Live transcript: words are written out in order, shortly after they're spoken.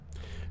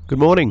Good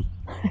morning.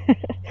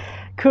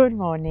 Good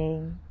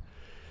morning.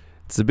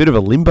 It's a bit of a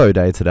limbo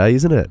day today,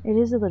 isn't it? It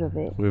is a little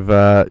bit. We've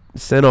I've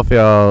sent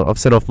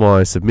off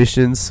my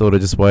submissions, sort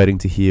of just waiting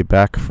to hear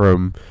back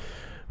from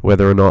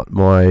whether or not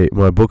my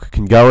book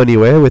can go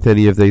anywhere with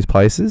any of these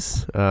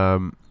places. I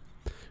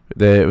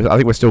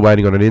think we're still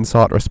waiting on an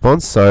insight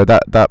response, so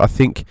that I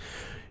think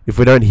if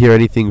we don't hear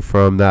anything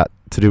from that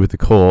to do with the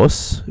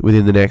course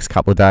within the next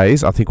couple of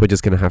days, I think we're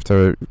just going to have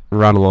to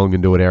run along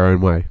and do it our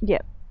own way.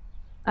 Yep,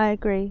 I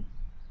agree.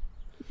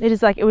 It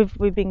is like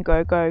we've been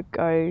go for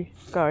a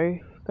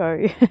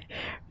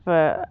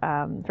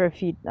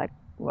few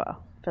for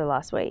the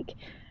last week,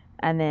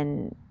 and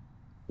then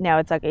now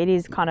it's like it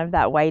is kind of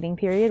that waiting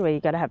period where you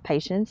got to have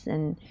patience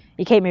and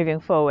you keep moving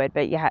forward,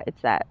 but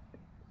it's that.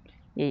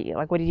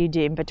 Like, what did you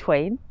do in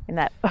between in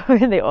that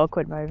in the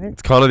awkward moment?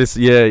 It's kind of this,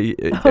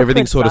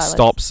 everything sort of silence.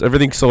 stops.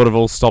 Everything sort of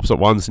all stops at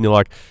once, and you're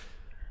like,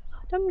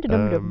 Dum,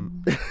 dum,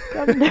 dum,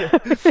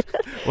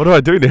 what do I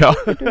do now?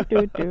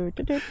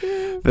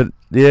 But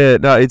yeah,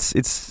 no,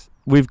 it's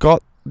we've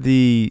got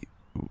the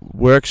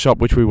workshop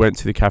which we went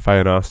to the cafe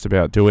and asked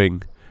about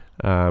doing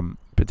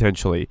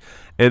potentially,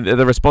 and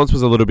the response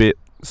was a little bit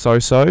so.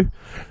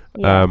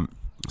 Yeah.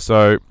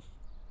 So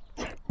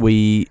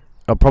we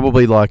are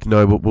probably like,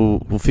 no, but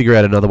we'll figure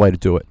out another way to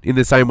do it in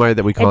the same way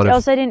that we kind It of.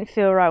 also didn't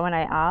feel right when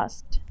I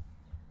asked,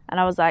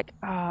 and I was like,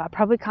 oh, I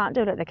probably can't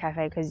do it at the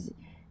cafe because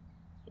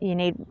you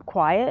need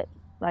quiet.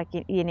 Like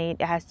you need,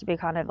 it has to be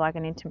kind of like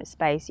an intimate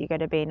space. You got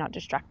to be not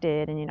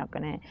distracted, and you're not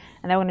gonna.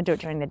 And they want to do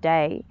it during the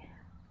day.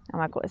 I'm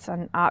like, well, it's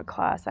an art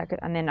class.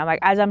 And then I'm like,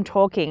 as I'm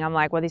talking, I'm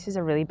like, well, this is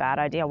a really bad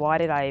idea. Why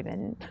did I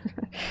even?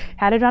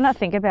 How did I not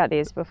think about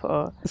this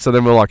before? So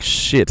then we're like,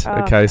 shit.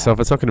 Oh, okay, so if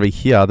it's not going to be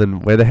here,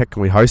 then where the heck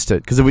can we host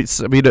it? Because it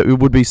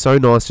would be so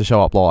nice to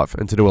show up live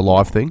and to do a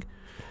live thing.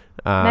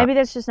 Maybe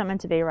that's just not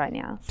meant to be right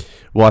now.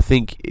 Well, I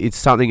think it's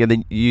something, and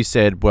then you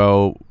said,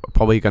 well,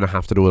 probably going to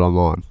have to do it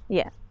online.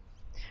 Yeah,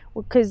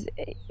 because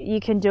you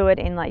can do it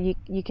in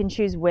you can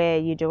choose where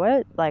you do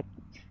it. Like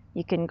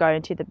you can go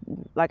into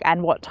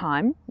and what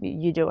time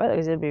you do it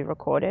because it'll be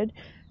recorded.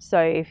 So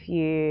if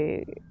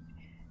you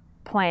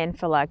plan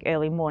for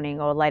early morning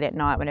or late at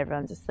night when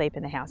everyone's asleep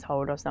in the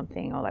household or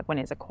something, or when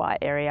it's a quiet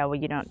area where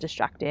you're not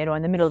distracted, or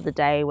in the middle of the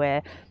day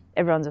where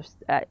everyone's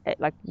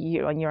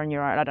you're on your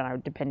own, I don't know,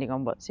 depending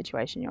on what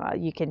situation you are,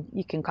 you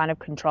can kind of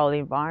control the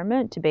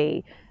environment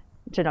to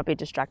not be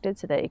distracted,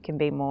 so that it can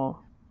be more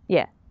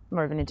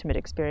of an intimate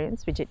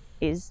experience, which it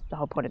is the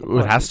whole point of the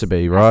course. It has to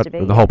be, right?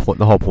 The whole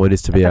point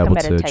is to be able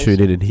to tune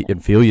in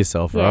and feel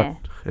yourself, right?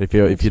 And if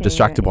you're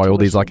distracted by all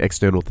these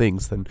external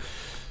things, then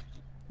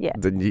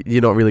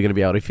you're not really going to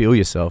be able to feel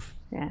yourself.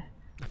 Yeah.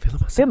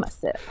 Feel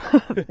myself.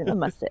 Feel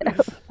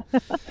myself.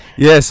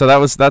 Yeah, so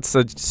that's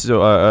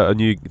a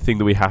new thing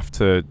that we have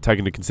to take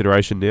into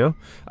consideration now.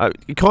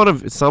 It kind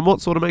of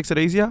somewhat sort of makes it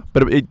easier,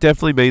 but it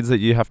definitely means that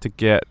you have to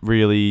get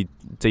really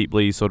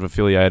deeply sort of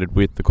affiliated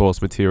with the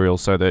course material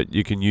so that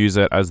you can use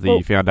it as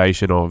the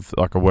foundation of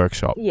a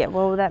workshop. Yeah,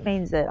 well, that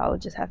means that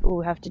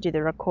we'll have to do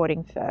the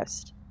recording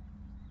first,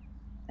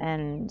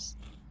 and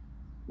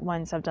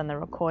once I've done the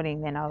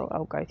recording, then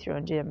I'll go through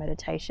and do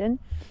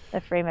the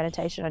free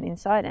meditation on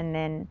Insight, and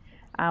then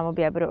we'll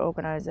be able to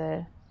organise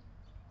Well,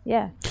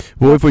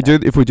 if we do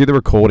the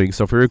recording,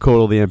 so if we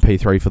record all the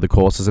MP3 for the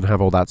courses and have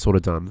all that sort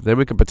of done, then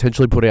we can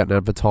potentially put out and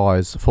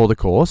advertise for the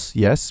course,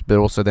 yes, but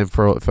also then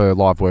for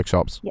live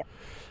workshops. Yeah.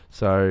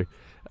 So,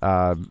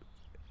 and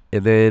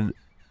then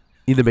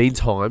in the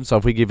meantime, so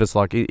if we give us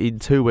in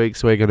 2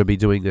 weeks, we're going to be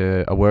doing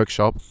a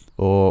workshop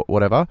or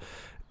whatever.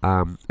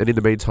 And in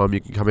the meantime,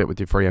 you can come out with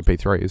your free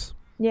MP3s.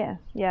 Yeah.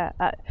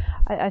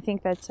 I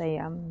think that's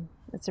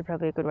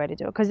probably a good way to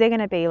do it, because they're going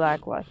to be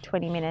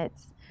 20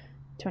 minutes,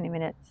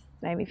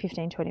 maybe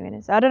 15, 20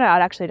 minutes. I don't know. I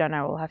actually don't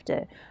know. I'll have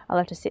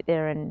to sit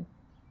there and.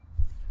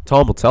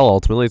 Time will tell.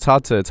 Ultimately, it's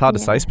hard to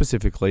say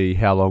specifically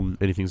how long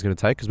anything's going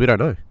to take because we don't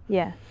know.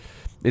 Yeah.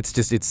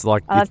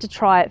 I'll have to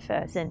try it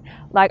first, and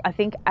I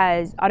think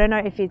I don't know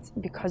if it's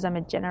because I'm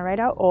a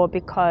generator or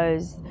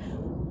because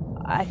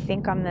I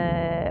think I'm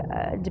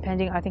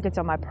I think it's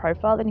on my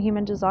profile in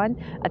Human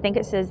Design. I think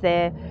it says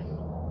there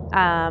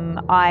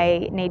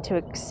I need to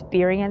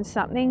experience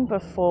something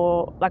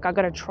before, I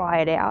got to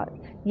try it out.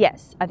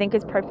 Yes, I think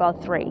it's profile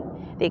 3,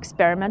 the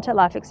experimenter,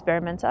 life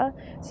experimenter.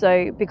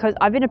 So because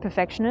I've been a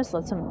perfectionist,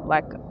 a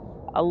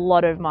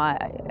lot of my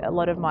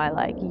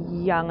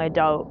young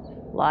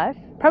adult life,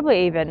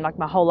 probably even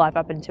my whole life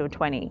up until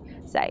 20,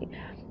 say.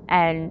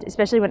 And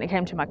especially when it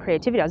came to my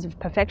creativity, I was a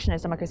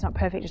perfectionist. I'm like, it's not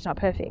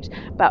perfect.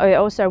 But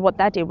also what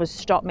that did was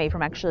stop me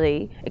from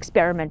actually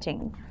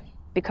experimenting,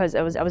 because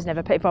I was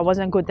never, if I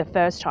wasn't good the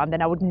first time,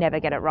 then I would never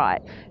get it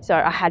right. So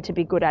I had to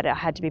be good at it. I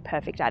had to be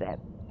perfect at it.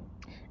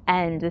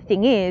 And the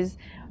thing is,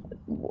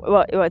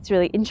 what's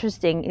really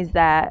interesting is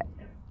that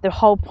the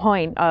whole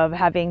point of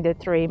having the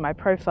 3 in my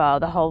profile,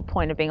 the whole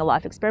point of being a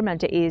life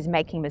experimenter is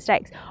making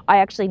mistakes. I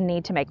actually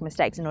need to make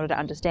mistakes in order to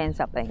understand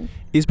something.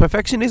 Is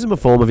perfectionism a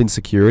form of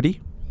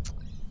insecurity?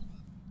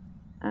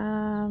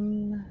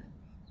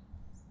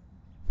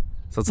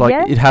 So it's like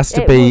Yeah, it has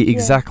to it be will, yeah.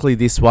 exactly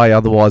this way,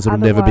 otherwise it'll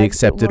never be Otherwise,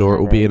 accepted, or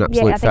it will be an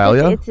absolute I think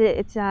failure.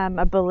 It's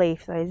a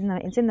belief though, isn't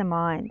it? It's in the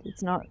mind.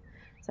 It's not,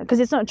 because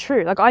it's not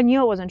true. Like I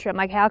knew it wasn't true. I'm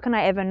like, how can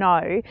I ever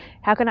know?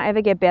 How can I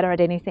ever get better at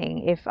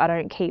anything if I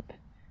don't keep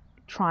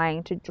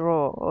trying to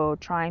draw or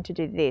trying to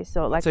do this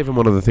or like? That's even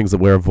one of the things that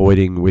we're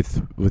avoiding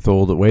with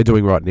all that we're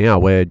doing right now.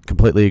 We're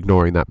completely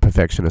ignoring that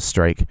perfectionist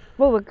streak.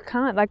 Well, we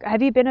can't. Like,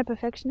 have you been a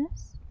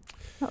perfectionist?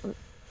 Not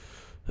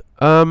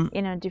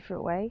in a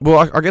different way.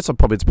 Well, I guess it's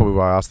probably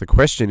why I asked the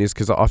question, is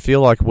because I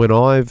feel like when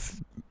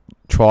I've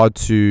tried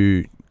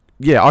to,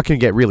 I can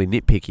get really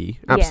nitpicky,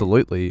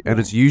 absolutely, and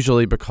it's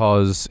usually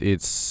because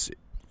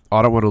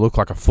I don't want to look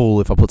like a fool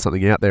if I put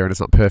something out there and it's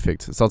not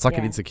perfect. So it's like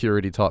an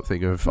insecurity type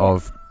thing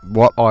of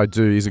what I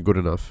do isn't good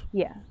enough.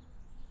 Yeah.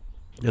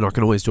 And I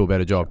can always do a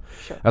better job.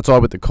 Sure. That's why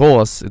with the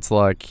course, it's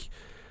like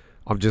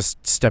I'm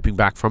just stepping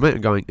back from it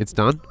and going, it's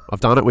done. I've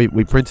done it.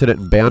 We printed it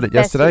and bound it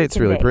yesterday. It's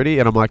really pretty.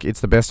 And I'm like,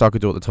 it's the best I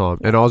could do at the time.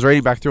 And I was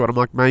reading back through it. I'm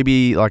like,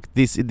 maybe like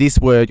this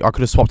word, I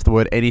could have swapped the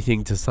word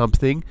anything to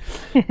something.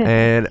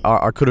 And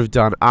I could have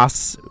done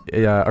us.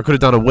 I could have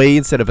done a we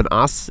instead of an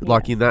us,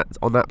 like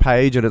on that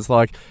page. And it's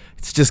like,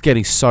 it's just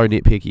getting so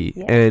nitpicky.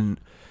 Yeah. And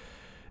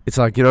it's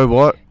like, you know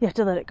what? You have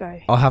to let it go.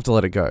 I'll have to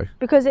let it go.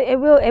 Because it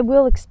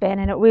will expand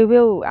and we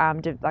will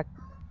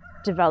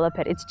develop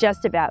it. It's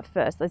just about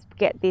first, let's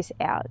get this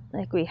out.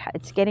 Like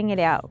it's getting it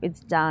out. It's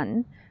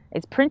done.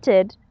 It's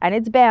printed and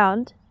it's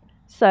bound.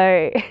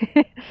 So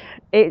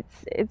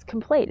it's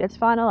complete. It's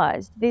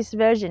finalized. This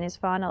version is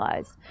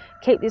finalized.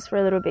 Keep this for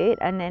a little bit,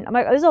 and then I'm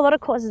like, there's a lot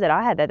of courses that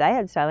I had that they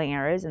had spelling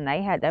errors and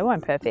they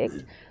weren't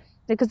perfect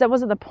because that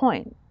wasn't the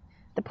point.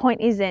 The point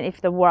isn't if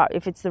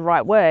it's the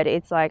right word.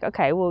 It's like,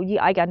 okay, well,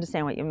 I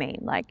understand what you mean.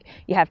 Like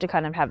you have to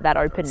kind of have that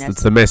openness.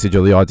 It's the message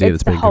or the idea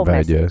it's that's being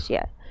conveyed. Message,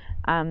 yeah.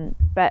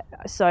 But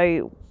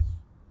so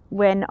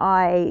when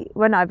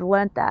I've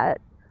learnt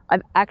that,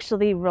 I've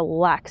actually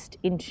relaxed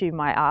into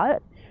my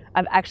art.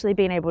 I've actually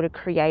been able to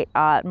create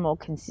art more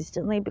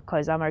consistently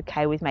because I'm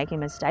okay with making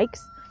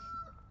mistakes.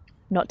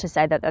 Not to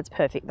say that that's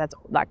perfect. That's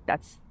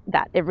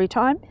that every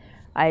time.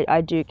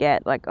 I do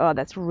get like, oh,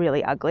 that's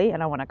really ugly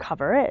and I want to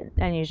cover it.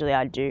 And usually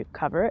I do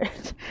cover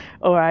it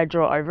or I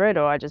draw over it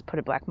or I just put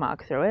a black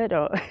mark through it.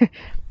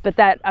 But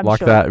that, I'm like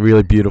sure. That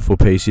really beautiful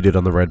piece you did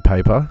on the red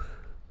paper.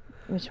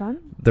 Which one?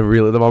 The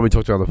one we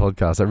talked about on the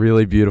podcast. That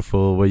really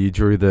beautiful where you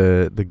drew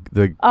the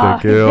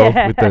girl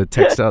with the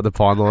texture, the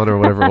pine line or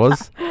whatever it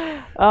was.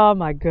 Oh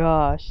my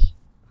gosh.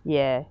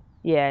 Yeah.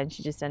 Yeah, and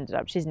she just ended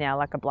up, she's now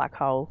like a black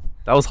hole.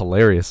 That was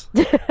hilarious.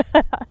 Yeah,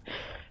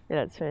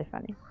 that's very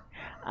funny.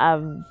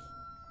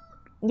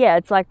 Yeah,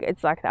 it's like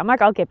that. I'm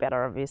like, I'll get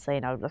better,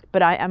 obviously,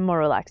 but I am more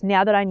relaxed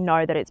now that I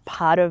know that it's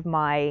part of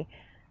my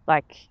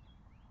like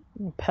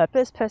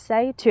purpose per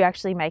se to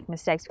actually make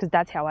mistakes, because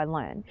that's how I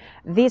learn.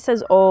 This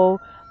is all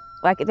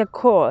like the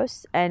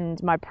course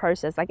and my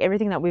process, like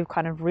everything that we've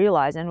kind of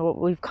realized and what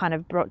we've kind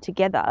of brought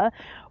together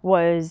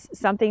was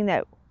something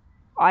that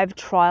I've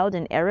trialed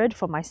and errored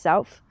for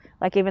myself.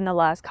 Like even the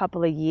last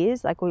couple of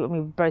years, like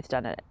we've both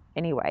done it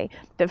anyway,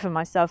 but for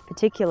myself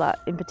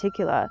in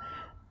particular,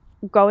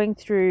 going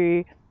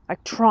through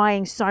like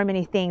trying so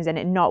many things and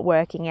it not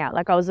working out.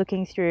 Like I was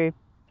looking through,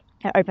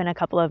 I opened a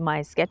couple of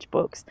my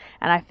sketchbooks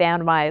and I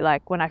found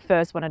when I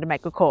first wanted to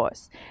make a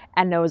course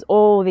and there was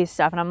all this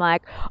stuff and I'm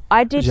like,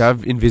 Did you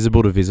have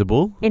invisible to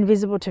visible?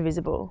 Invisible to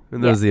visible.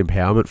 And there was the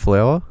empowerment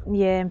flower.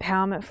 Yeah,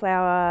 empowerment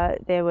flower.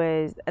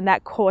 And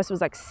that course was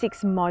like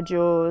 6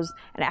 modules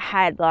and it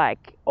had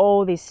like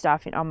all this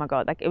stuff in, oh my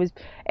God, like it'd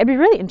be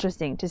really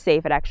interesting to see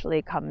if it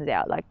actually comes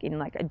out like in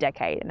like a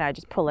decade and I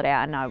just pull it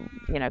out and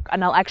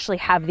I'll actually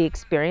have the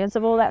experience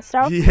of all that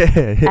stuff. Yeah.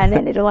 And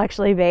then it'll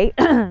actually be,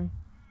 because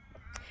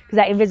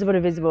that invisible to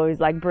visible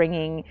is like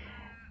bringing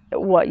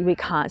what we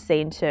can't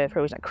see into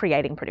fruition, like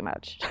creating pretty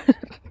much.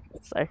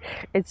 So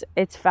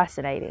it's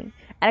fascinating.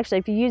 And actually,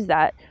 if you use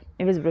that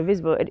invisible to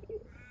visible,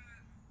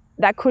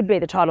 that could be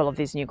the title of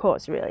this new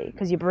course, really,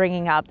 because you're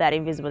bringing up that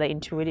invisible, that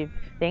intuitive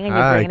thing, and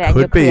you're bringing it out and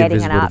you're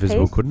creating an art piece. It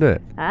could be invisible to visible, couldn't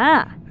it?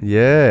 Ah.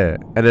 Yeah.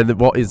 And then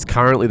what is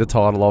currently the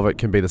title of it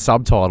can be the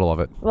subtitle of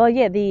it. Well,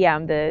 yeah,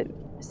 the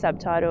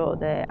subtitle,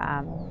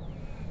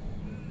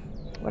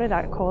 what did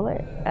I call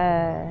it?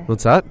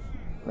 What's that?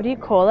 What do you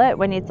call it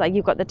when it's like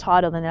you've got the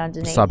title and then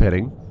underneath?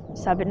 Subheading.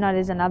 No,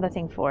 there's another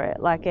thing for it,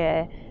 like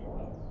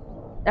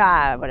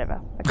whatever.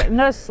 Okay,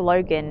 not a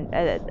slogan.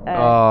 I'm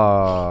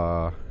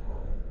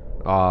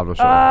not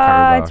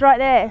sure. It's right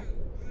there.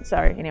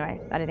 Sorry.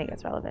 Anyway, I didn't think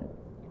that's relevant.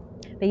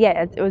 But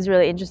yeah, it was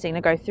really interesting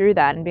to go through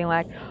that and being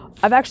like,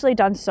 I've actually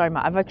done so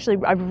much.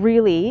 I've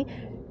really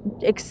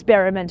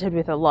experimented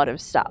with a lot of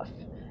stuff,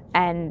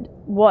 and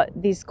what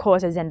this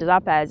course has ended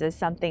up as is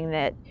something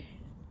that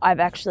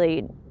I've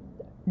actually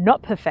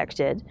not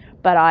perfected,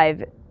 but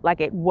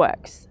it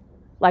works.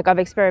 Like I've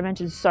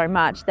experimented so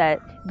much that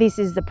this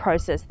is the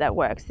process that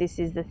works. This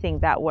is the thing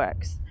that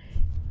works.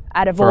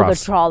 Out of all the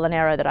trial and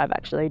error that I've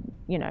actually,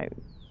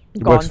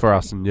 it works for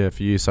us and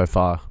for you so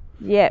far.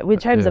 Yeah, in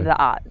terms of the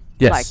art.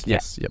 Yes,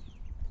 yep.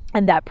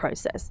 And that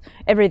process,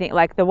 everything,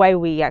 like the way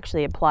we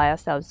actually apply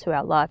ourselves to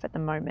our life at the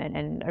moment,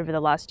 and over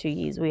the last 2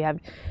 years, we have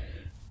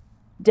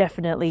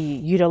definitely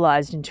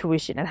utilized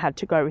intuition and had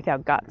to go with our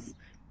guts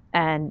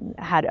and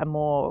had a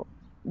more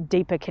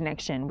deeper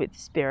connection with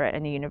spirit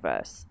and the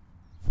universe.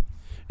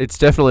 It's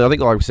definitely, I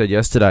think, like we said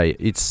yesterday,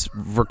 it's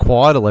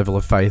required a level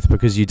of faith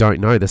because you don't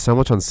know. There's so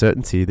much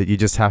uncertainty that you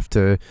just have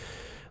to,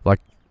 like,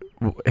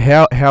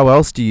 how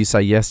else do you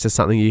say yes to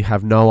something you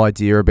have no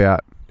idea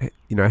about?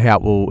 You know, how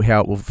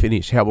it will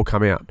finish, how it will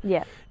come out.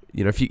 Yeah.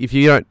 You know, if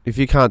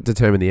you can't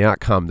determine the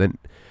outcome, then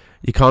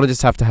you kind of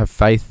just have to have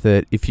faith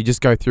that if you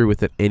just go through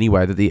with it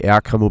anyway, that the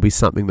outcome will be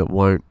something that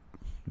won't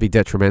be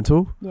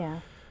detrimental. Yeah.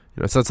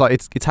 You know, so it's like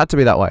it's had to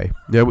be that way.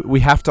 You know,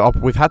 we've had to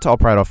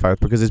operate off faith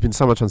because there's been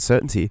so much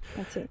uncertainty.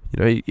 That's it.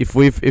 You know,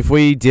 if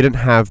we didn't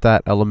have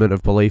that element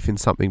of belief in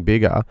something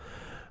bigger,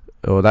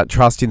 or that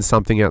trust in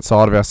something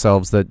outside of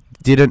ourselves that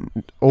didn't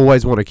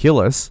always want to kill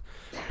us,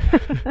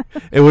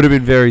 it would have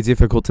been very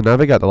difficult to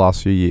navigate the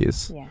last few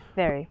years. Yeah,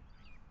 very.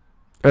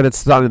 And it's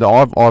something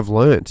that I've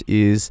learnt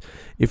is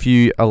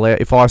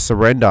if I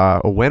surrender,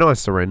 or when I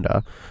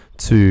surrender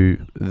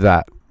to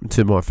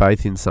my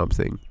faith in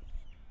something,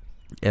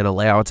 and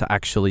allow it to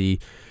actually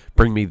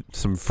bring me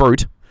some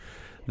fruit,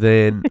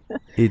 then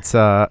it's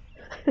the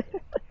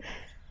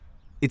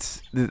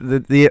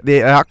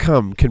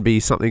outcome can be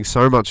something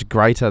so much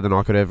greater than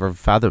I could ever have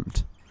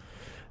fathomed.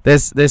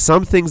 There's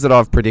some things that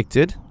I've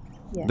predicted.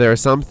 Yeah. There are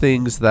some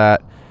things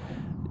that,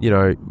 you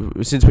know,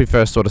 since we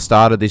first sort of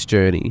started this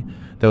journey,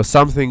 there were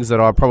some things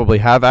that I probably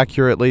have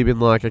accurately been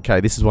like,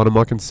 okay, this is one of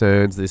my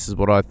concerns, this is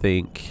what I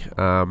think,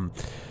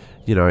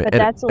 you know, and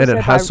it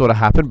has sort of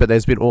happened, but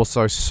there's been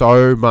also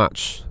so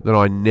much that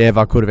I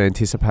never could have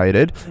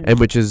anticipated, and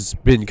which has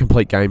been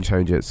complete game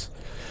changers.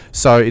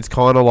 So it's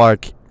kind of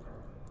like,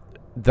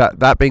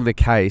 that being the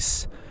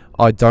case,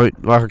 I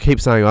keep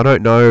saying, I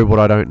don't know what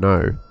I don't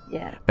know.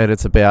 Yeah. And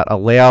it's about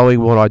allowing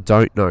what I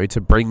don't know to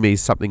bring me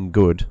something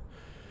good.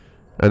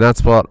 And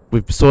that's what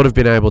we've sort of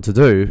been able to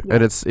do. Yeah.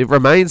 And it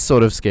remains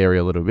sort of scary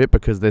a little bit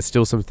because there's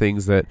still some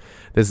things that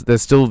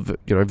there's still,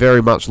 you know,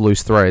 very much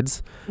loose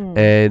threads,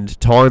 and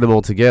tying them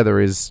all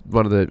together is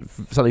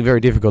something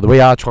very difficult that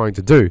we are trying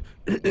to do.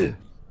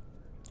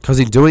 Because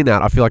in doing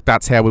that, I feel like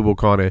that's how we will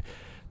kind of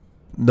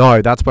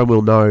know. That's when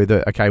we'll know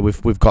that, okay,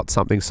 we've got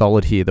something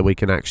solid here that we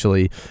can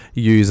actually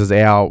use as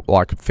our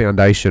like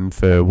foundation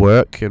for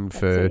work and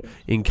for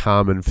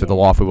income and for the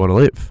life we want to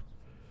live.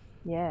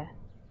 Yeah.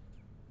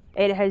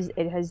 It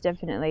has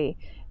definitely,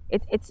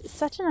 it's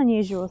such an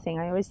unusual thing.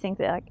 I always think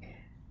that, like,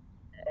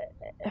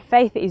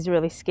 faith is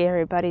really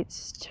scary, but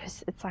it's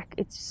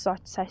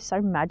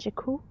so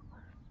magical.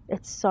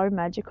 It's so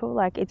magical.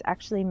 Like, it's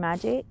actually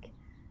magic,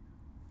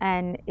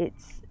 and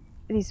it's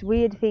this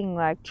weird thing,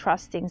 like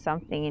trusting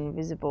something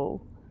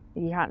invisible.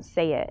 You can't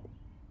see it,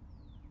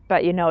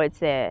 but you know it's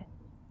there.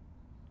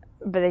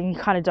 But then you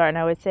kind of don't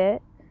know it's there.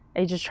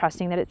 Are you just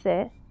trusting that it's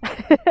there?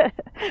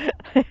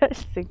 I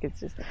just think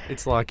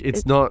it's like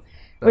it's not.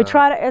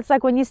 It's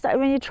like when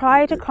you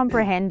try to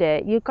comprehend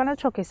it, you're gonna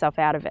talk yourself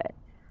out of it.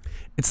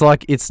 It's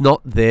like it's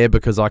not there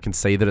because I can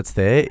see that it's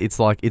there. It's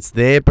like it's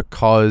there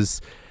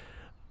because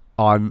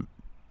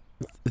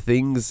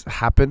things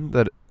happen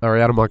that are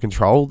out of my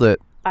control that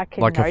I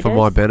can like notice, for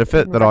my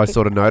benefit that I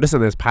sort of notice,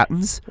 and there's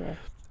patterns,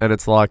 and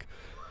it's like,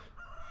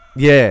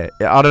 yeah,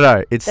 I don't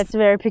know. That's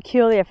very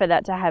peculiar for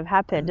that to have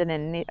happened, and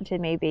then to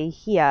me be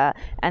here,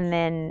 and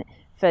then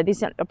for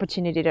this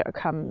opportunity to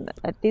come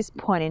at this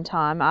point in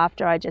time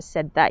after I just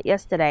said that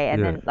yesterday,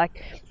 and then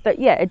like, but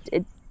yeah,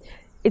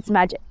 it's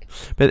magic.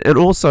 But and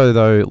also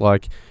though,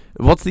 like,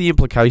 what's the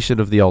implication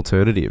of the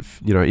alternative?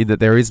 You know, in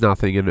that there is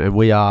nothing, and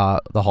we are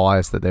the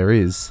highest that there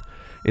is.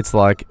 It's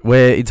like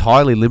we're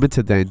entirely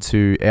limited then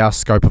to our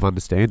scope of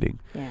understanding.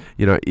 Yeah.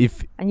 You know,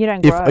 if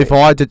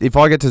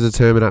I get to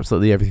determine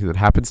absolutely everything that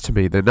happens to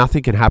me, then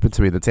nothing can happen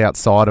to me that's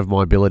outside of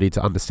my ability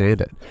to understand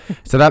it.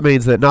 So that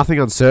means that nothing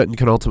uncertain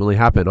can ultimately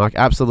happen. I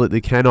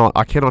absolutely cannot.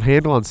 I cannot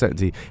handle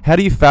uncertainty. How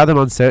do you fathom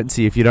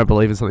uncertainty if you don't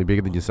believe in something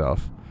bigger than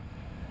yourself?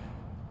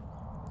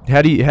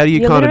 How do you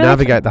kind of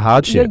navigate the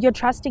hardship? You're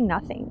trusting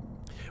nothing.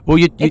 Well,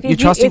 you're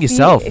trusting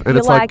yourself, and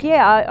it's like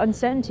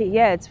uncertainty.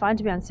 Yeah, it's fine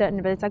to be uncertain,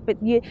 but it's like,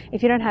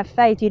 if you don't have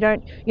faith, you're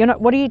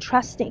not. What are you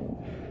trusting?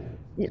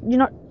 You're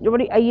not.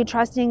 Are you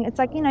trusting? It's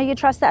like, you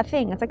trust that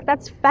thing. It's like,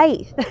 that's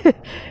faith.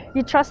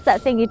 You trust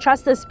that thing. You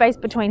trust the space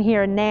between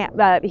here and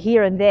now,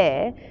 here and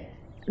there.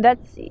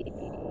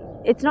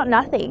 It's not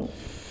nothing.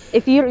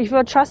 If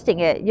you're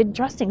trusting it, you're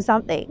trusting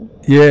something.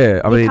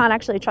 Yeah, I mean, you can't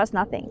actually trust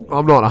nothing.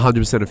 I'm not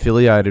 100%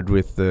 affiliated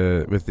with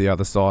the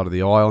other side of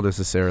the aisle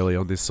necessarily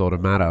on this sort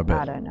of matter, but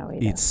I don't know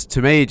either.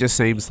 To me, it just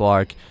seems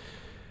like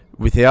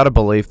without a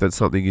belief that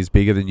something is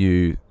bigger than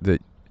you,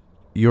 that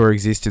your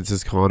existence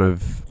is kind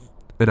of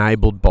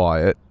enabled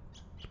by it,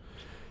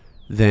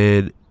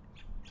 then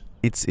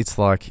it's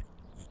like,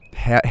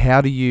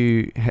 how do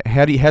you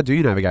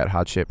navigate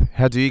hardship?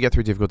 How do you get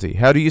through difficulty?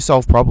 How do you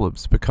solve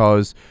problems?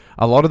 Because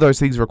a lot of those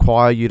things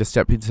require you to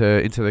step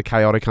into the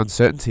chaotic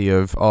uncertainty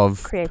of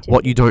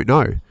what you don't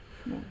know.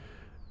 Yeah.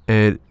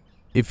 And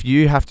if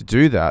you have to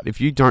do that, if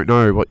you don't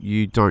know what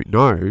you don't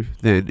know,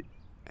 then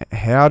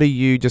how do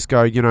you just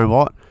go, you know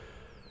what,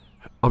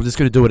 I'm just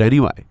going to do it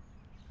anyway?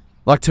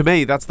 Like, to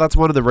me, that's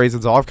one of the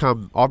reasons I've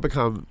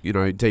become, you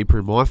know, deeper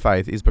in my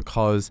faith, is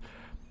because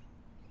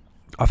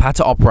I've had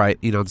to operate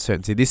in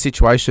uncertainty. This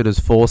situation has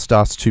forced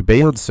us to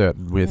be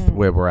uncertain with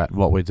where we're at and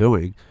what we're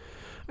doing.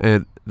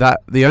 And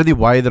that the only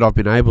way that I've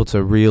been able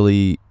to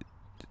really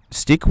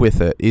stick with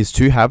it is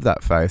to have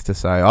that faith to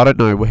say, I don't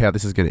know how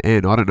this is going to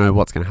end. I don't know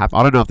what's going to happen.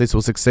 I don't know if this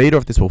will succeed or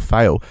if this will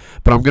fail,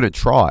 but I'm going to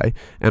try,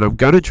 and I'm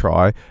going to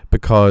try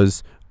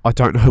because I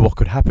don't know what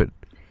could happen.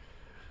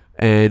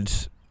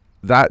 And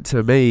that,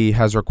 to me,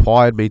 has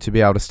required me to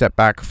be able to step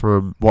back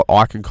from what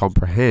I can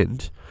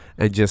comprehend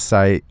and just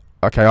say,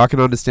 okay, I can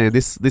understand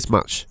this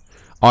much.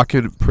 I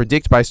can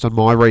predict based on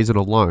my reason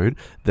alone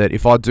that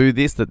if I do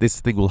this, that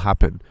this thing will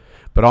happen.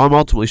 But I'm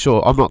ultimately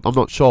sure, I'm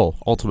not sure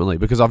ultimately,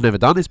 because I've never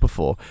done this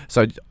before.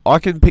 So I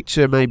can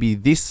picture maybe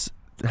this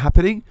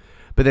happening,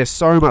 but there's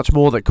so much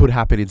more that could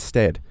happen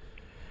instead.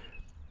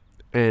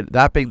 And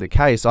that being the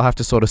case, I have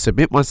to sort of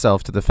submit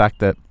myself to the fact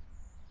that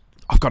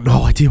I've got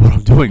no idea what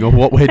I'm doing or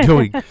what we're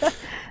doing.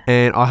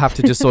 And I have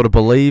to just sort of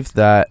believe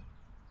that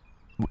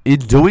in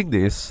doing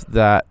this,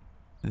 that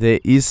there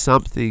is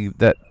something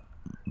that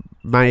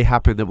may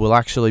happen that will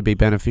actually be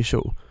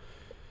beneficial.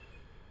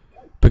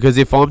 Because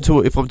if I'm too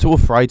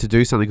afraid to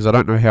do something because I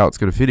don't know how it's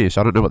going to finish,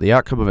 I don't know what the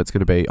outcome of it's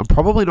going to be, I'm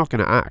probably not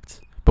going to act.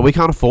 But we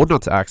can't afford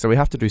not to act, so we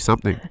have to do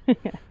something.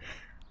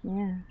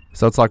 Yeah.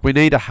 So it's like we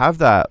need to have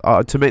that.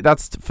 To me,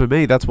 that's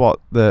what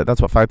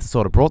faith has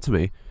sort of brought to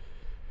me.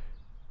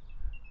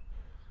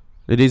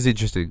 It is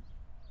interesting.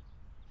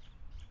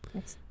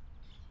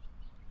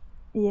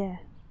 Yeah.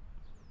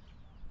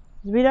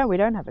 We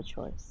don't have a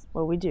choice.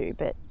 Well, we do,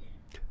 but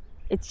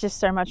it's just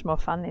so much more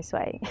fun this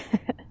way.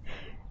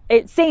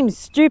 It seems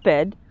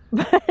stupid,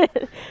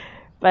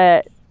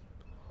 but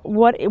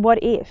what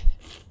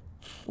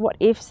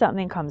if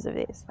something comes of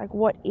this? Like,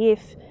 what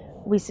if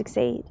we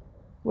succeed?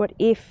 What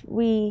if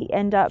we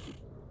end up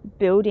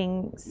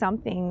building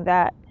something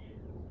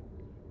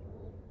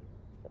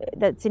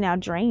that's in our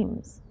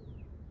dreams?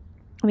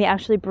 We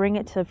actually bring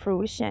it to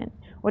fruition.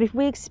 What if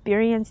we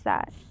experience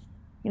that?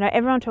 You know,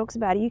 everyone talks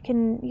about it. You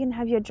can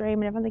have your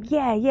dream, and everyone's like,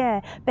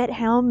 yeah. But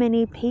how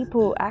many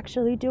people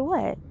actually do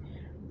it?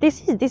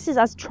 This is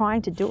us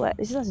trying to do it.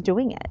 This is us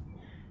doing it.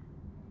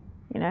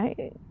 You know,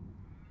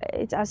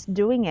 it's us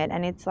doing it,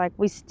 and it's like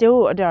we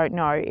still don't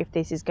know if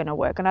this is going to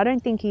work. And I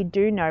don't think you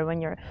do know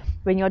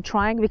when you're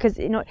trying, because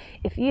you know,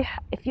 if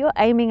you're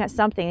aiming at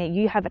something that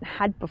you haven't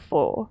had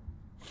before,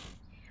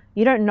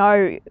 you don't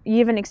know.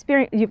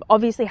 You've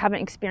obviously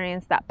haven't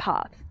experienced that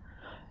path.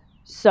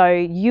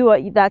 So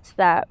that's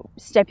that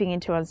stepping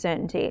into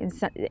uncertainty and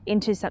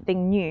into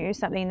something new,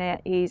 something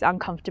that is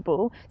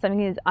uncomfortable, something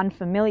that is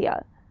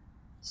unfamiliar.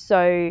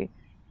 So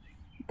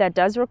that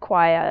does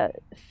require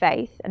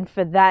faith, and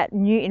for that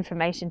new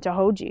information to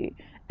hold you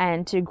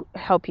and to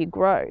help you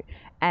grow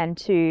and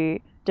to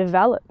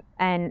develop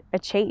and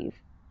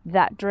achieve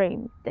that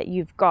dream that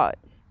you've got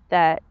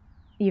that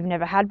you've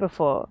never had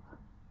before.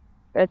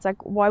 But it's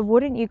like, why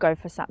wouldn't you go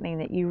for something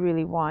that you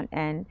really want?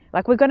 And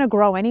like, we're going to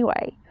grow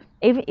anyway.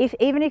 Even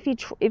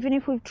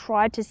if we've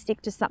tried to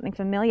stick to something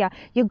familiar,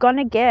 you're going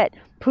to get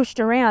pushed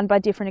around by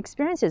different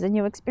experiences and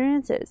new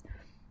experiences.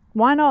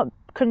 Why not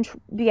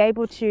be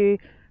able to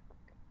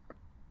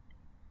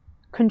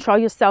control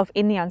yourself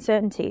in the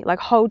uncertainty? Like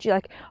hold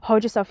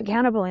yourself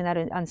accountable in that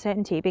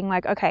uncertainty, being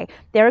like, okay,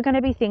 there are going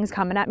to be things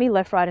coming at me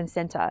left, right, and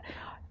center.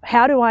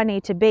 How do I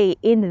need to be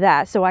in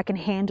that so I can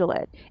handle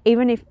it?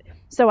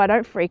 So I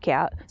don't freak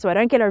out, so I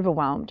don't get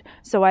overwhelmed,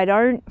 so I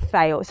don't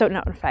fail, so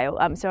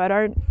I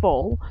don't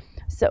fall,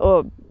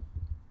 or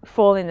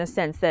fall in the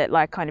sense that,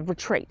 like, kind of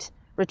retreat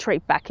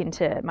back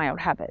into my old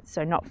habits.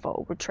 So not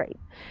fall, retreat.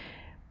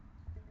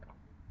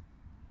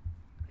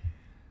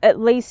 At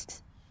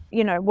least,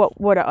 you know,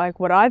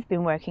 what I've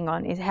been working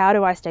on is how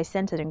do I stay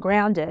centered and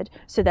grounded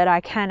so that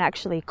I can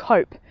actually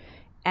cope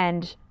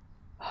and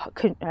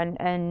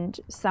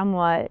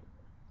somewhat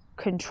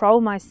control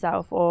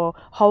myself or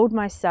hold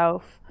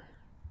myself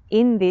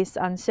in this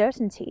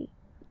uncertainty.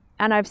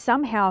 And I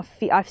somehow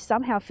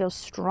feel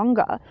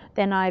stronger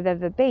than I've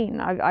ever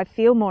been. I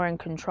feel more in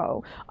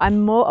control.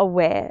 I'm more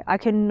aware. I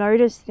can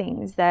notice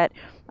things that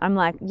I'm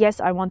like, yes,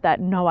 I want that.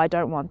 No, I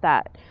don't want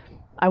that.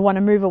 I want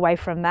to move away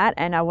from that,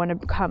 and I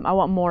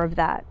want more of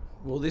that.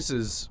 Well, this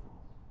is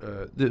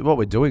what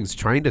we're doing is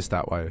trained us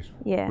that way.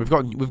 Yeah, we've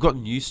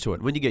gotten used to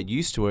it. When you get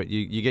used to it,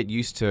 you get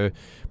used to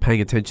paying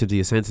attention to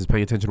your senses,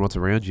 paying attention to what's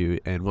around you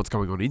and what's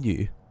going on in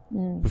you.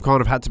 We've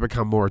kind of had to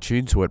become more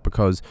attuned to it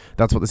because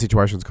that's what the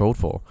situation's called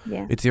for.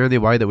 Yeah. It's the only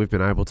way that we've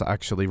been able to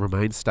actually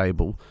remain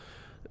stable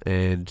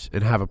and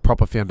have a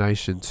proper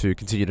foundation to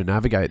continue to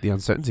navigate the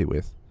uncertainty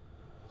with.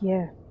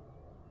 Yeah,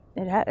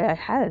 it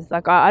has.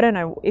 Like, I don't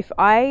know, if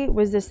I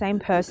was the same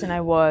person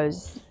I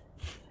was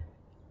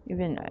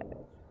even,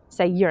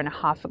 say, a year and a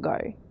half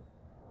ago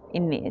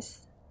in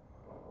this,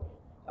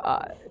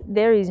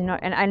 there is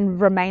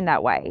and remain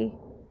that way,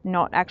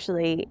 not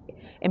actually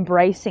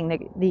embracing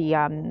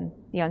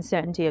the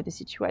uncertainty of the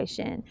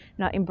situation,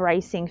 not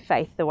embracing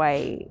faith the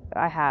way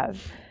I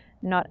have,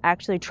 not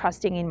actually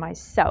trusting in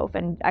myself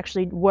and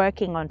actually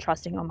working on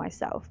trusting on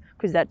myself,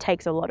 because that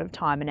takes a lot of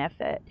time and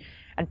effort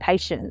and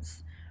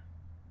patience,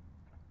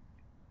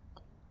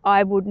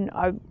 I'd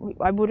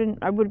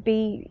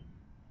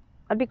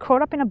be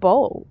caught up in a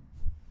ball.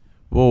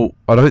 Well,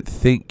 I don't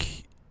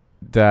think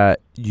that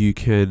you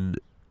can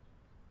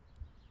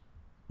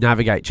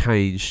navigate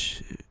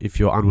change if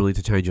you're unwilling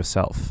to change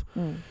yourself.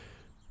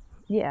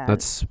 Yeah.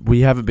 We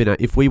haven't been,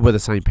 if we were the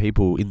same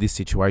people in this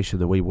situation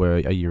that we were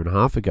a year and a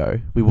half ago,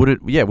 we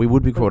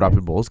would be caught up in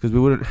balls, because we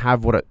wouldn't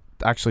have what it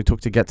actually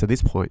took to get to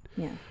this point.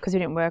 Yeah, because we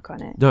didn't work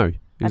on it. No,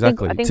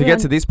 exactly. I think to get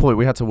to this point,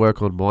 we had to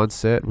work on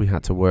mindset. We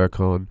had to work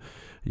on,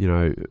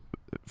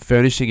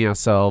 furnishing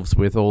ourselves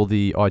with all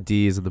the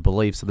ideas and the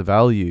beliefs and the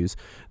values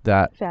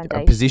that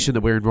a position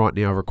that we're in right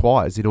now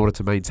requires in order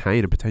to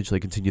maintain and potentially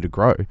continue to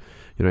grow.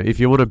 If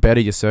you want to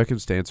better your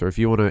circumstance, or if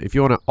you want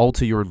to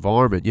alter your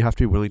environment, you have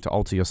to be willing to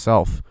alter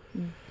yourself.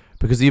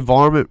 Because the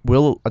environment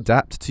will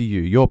adapt to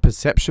you. Your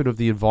perception of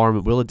the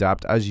environment will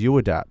adapt as you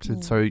adapt.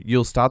 And so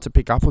you'll start to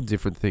pick up on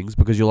different things,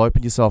 because you'll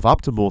open yourself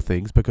up to more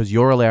things, because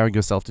you're allowing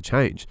yourself to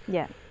change.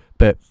 Yeah.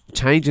 But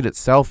change in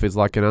itself is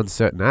like an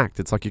uncertain act.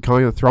 It's like you're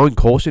kind of throwing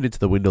caution into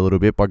the wind a little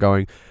bit by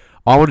going,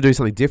 I want to do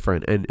something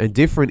different. And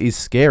different is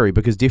scary,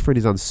 because different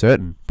is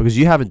uncertain, because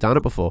you haven't done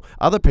it before.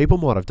 Other people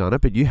might have done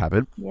it, but you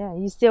haven't. Yeah,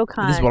 you still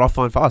can't. This is what I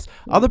find for us.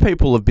 Yeah. Other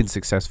people have been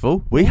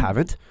successful. We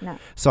haven't. No.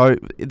 So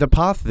the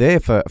path there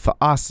for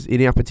us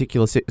in our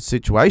particular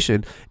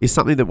situation is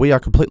something that we are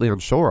completely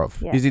unsure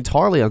of. Is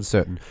entirely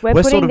uncertain. We're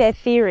putting their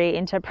theory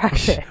into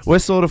practice. We're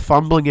sort of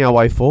fumbling our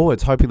way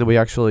forwards, hoping that we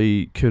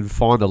actually can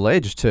find a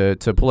ledge to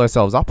pull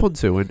ourselves up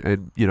onto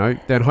and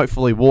then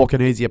hopefully walk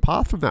an easier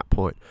path from that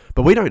point.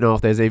 But we don't know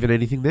if there's even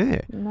anything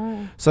there.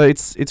 No. So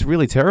it's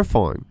really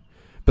terrifying.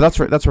 But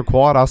that's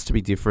required us to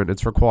be different.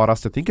 It's required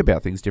us to think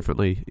about things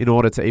differently in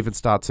order to even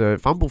start to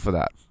fumble for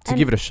that, to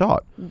give it a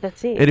shot.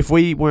 That's it. And if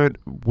we weren't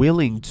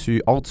willing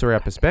to alter our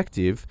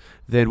perspective,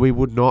 then we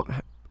wouldn't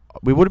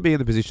be in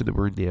the position that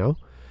we're in now.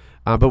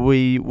 But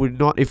we would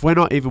not, if we're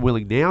not even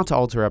willing now to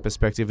alter our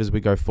perspective as we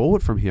go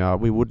forward from here,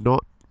 we would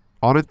not.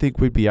 I don't think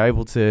we'd be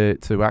able to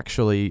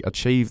actually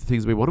achieve the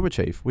things we want to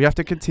achieve. We have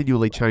to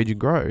continually change and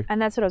grow.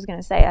 And that's what I was going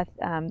to say.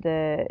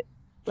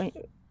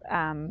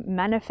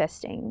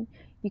 Manifesting,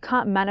 you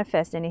can't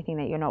manifest anything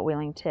that you're not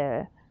willing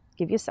to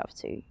give yourself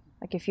to.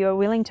 Like if you're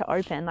willing to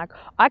open, like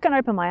I can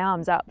open my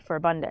arms up for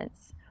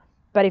abundance,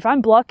 but if I'm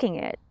blocking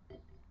it,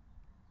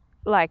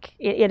 like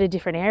at a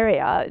different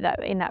area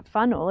in that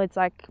funnel, it's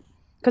like,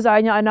 because I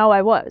know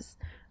I was.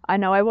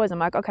 I'm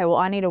like, okay, well,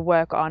 I need to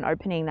work on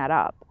opening that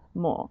up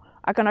more.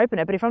 I can open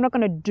it, but if I'm not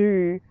going to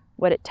do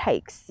what it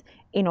takes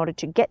in order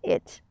to get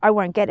it, I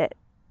won't get it.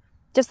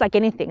 Just like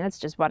anything, that's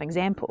just one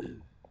example.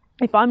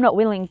 If I'm not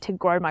willing to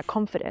grow my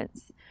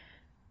confidence,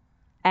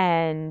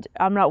 and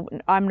I'm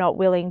not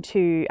willing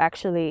to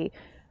actually,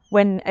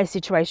 when a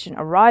situation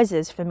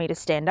arises, for me to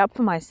stand up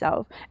for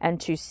myself and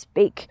to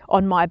speak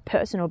on my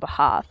personal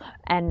behalf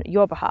and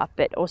your behalf,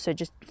 but also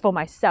just for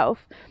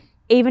myself,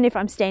 even if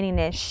I'm standing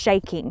there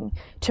shaking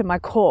to my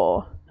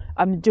core,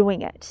 I'm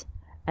doing it.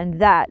 And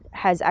that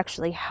has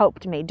actually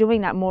helped me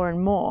doing that more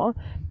and more,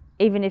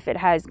 even if it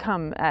has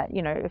come at,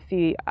 a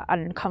few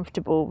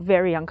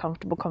very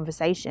uncomfortable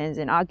conversations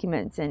and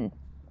arguments and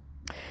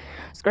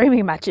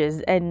screaming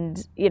matches.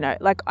 And,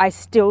 I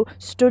still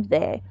stood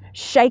there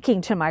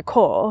shaking to my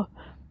core,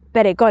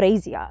 but it got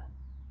easier.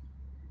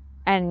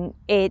 And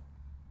I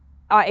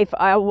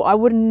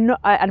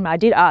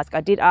did ask,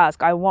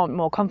 I want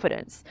more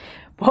confidence.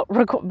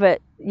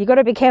 But you got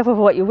to be careful of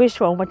what you wish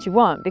for and what you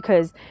want,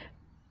 because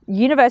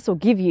universe will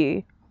give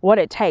you what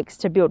it takes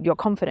to build your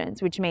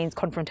confidence, which means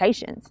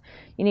confrontations.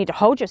 You need to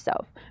hold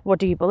yourself. What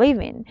do you believe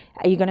in?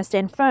 Are you going to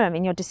stand firm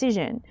in your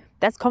decision?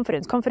 That's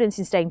confidence. Confidence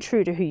is staying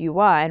true to who you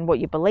are and what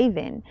you believe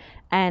in.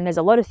 And there's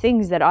a lot of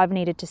things that I've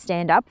needed to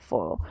stand up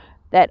for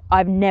that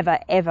I've never,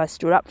 ever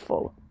stood up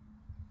for.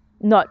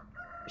 Not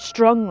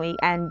strongly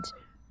and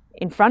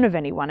in front of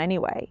anyone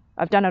anyway.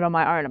 I've done it on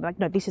my own. I'm like,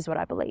 no, this is what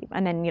I believe.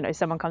 And then,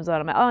 someone comes on,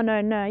 I'm like, oh,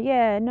 no,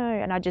 yeah, no.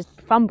 And I just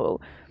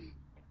fumble.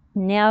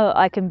 Now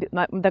I can,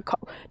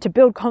 to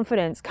build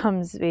confidence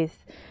comes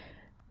with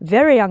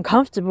very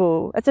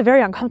uncomfortable. It's a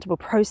very uncomfortable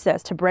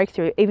process to break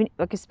through, even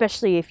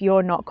especially if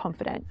you're not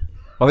confident.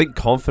 I think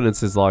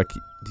confidence is like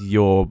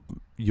your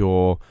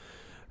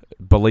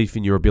belief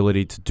in your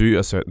ability to do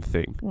a certain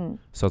thing.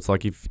 So it's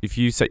like if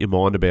you set your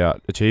mind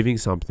about achieving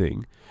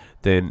something,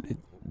 then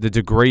the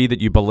degree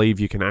that you believe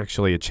you can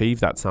actually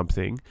achieve that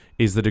something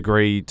is the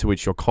degree to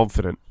which you're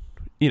confident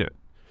in it.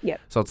 Yeah.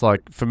 So it's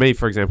like, for me,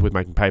 for example, with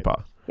making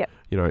paper.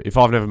 If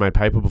I've never made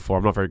paper before,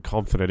 I'm not very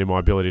confident in my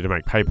ability to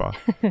make paper.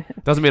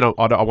 Doesn't mean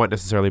I won't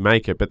necessarily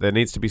make it, but there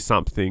needs to be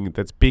something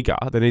that's bigger.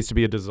 There needs to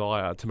be a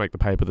desire to make the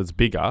paper that's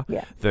bigger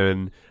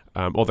than,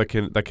 or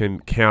that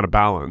can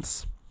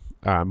counterbalance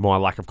my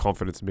lack of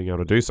confidence in being able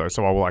to do so.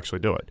 So I will actually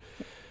do it,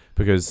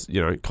 because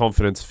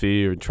confidence,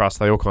 fear, and trust,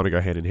 they all kind of go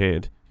hand in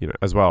hand,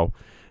 as well.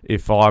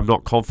 If I'm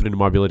not confident in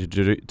my ability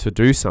to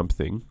do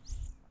something,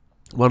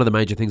 one of the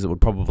major things that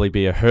would probably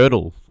be a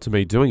hurdle to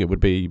me doing it would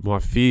be my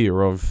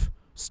fear of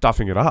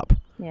stuffing it up.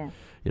 Yeah.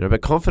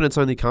 But confidence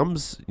only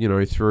comes,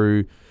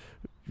 through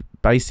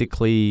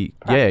basically,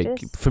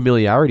 Practice.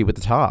 familiarity with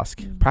the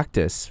task,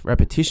 practice,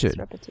 repetition. It's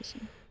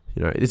repetition.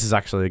 This is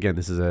actually, again,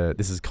 this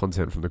is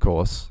content from the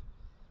course.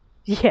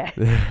 Yeah,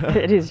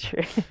 it is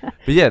true.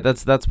 But yeah,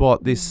 that's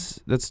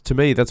to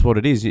me, that's what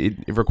it is. It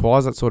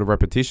requires that sort of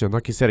repetition.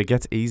 Like you said, it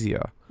gets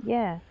easier.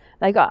 Yeah.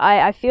 Like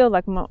I feel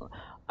like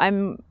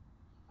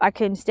I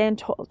can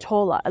stand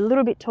taller, a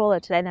little bit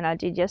taller today than I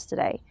did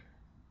yesterday.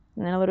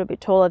 And then a little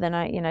bit taller than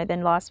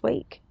than last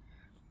week.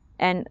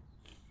 And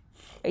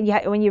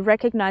yeah, when you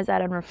recognize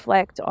that and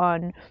reflect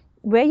on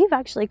where you've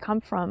actually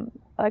come from,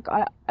 like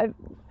I've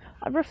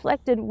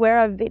reflected where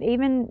I've been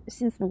even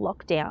since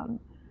lockdown.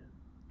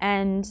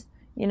 And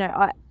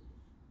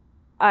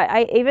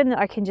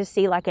I can just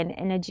see like an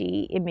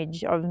energy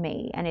image of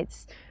me, and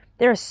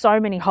there are so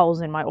many holes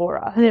in my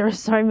aura. There are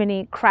so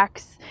many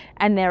cracks,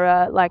 and there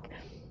are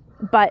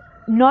but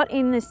not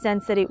in the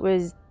sense that it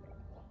was.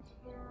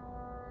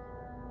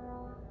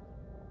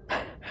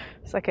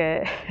 It's like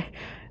a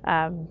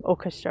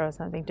orchestra or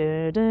something.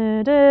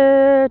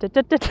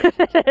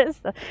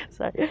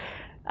 So,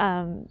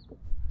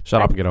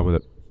 shut up and get on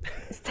with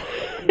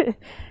it.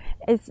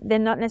 They're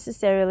not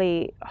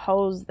necessarily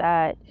holes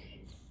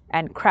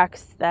and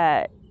cracks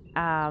that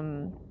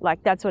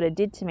that's what it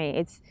did to me.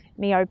 It's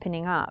me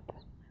opening up,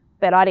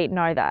 but I didn't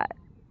know that.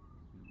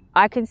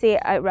 I can see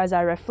it as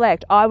I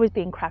reflect. I was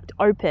being cracked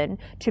open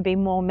to be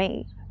more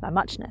me, my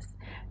muchness,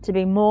 to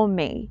be more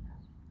me,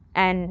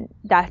 and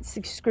that's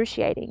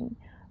excruciating.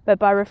 But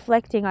by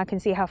reflecting, I can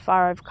see how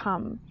far I've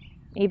come,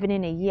 even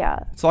in a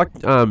year. It's like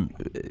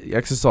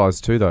exercise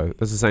too, though.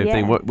 That's the same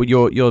thing. What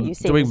you're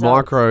doing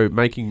micro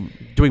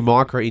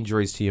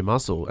injuries to your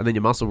muscle, and then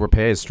your muscle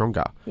repairs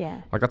stronger.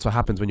 Yeah, like that's what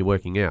happens when you're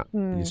working out.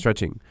 You're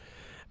stretching,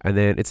 and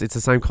then it's the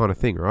same kind of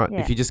thing, right? Yeah.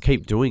 If you just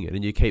keep doing it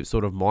and you keep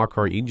sort of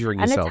micro injuring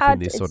yourself in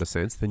this sort of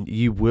sense, then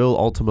you will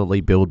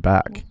ultimately build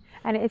back.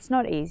 And it's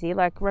not easy.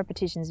 Like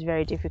repetition is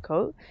very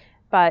difficult.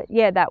 But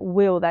yeah, that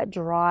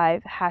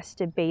drive has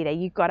to be there.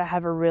 You've got to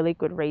have a really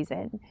good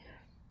reason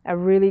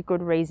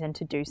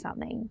to do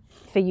something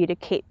for you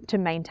to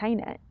maintain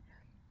it.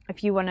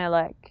 If you want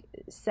to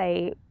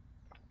say,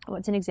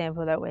 what's an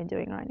example that we're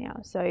doing right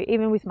now? So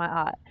even with my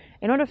art,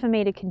 in order for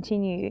me to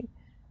continue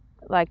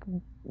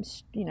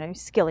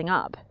skilling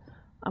up,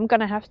 I'm going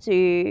to have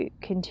to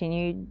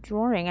continue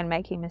drawing and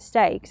making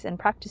mistakes and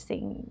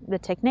practicing the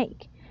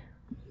technique.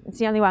 It's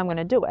the only way I'm going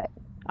to do it.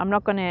 I'm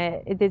not going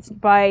to, it's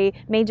by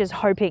me just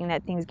hoping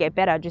that things get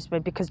better just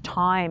because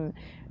time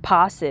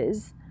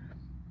passes.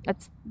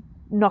 It's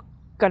not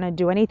going to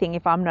do anything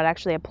if I'm not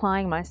actually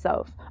applying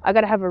myself. I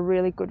got to have a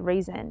really good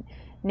reason.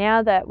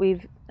 Now that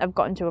I've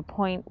gotten to a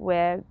point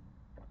where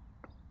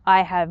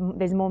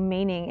there's more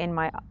meaning in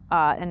my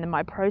art and in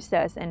my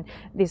process, and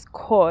this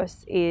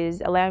course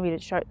is allowing me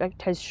to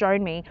has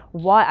shown me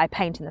why I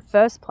paint in the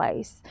first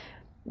place.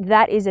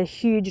 That is a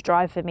huge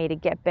drive for me to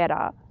get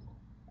better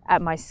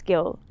at my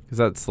skill. Because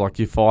that's like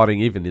you're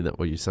fighting, even in that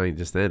what you're saying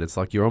just then, it's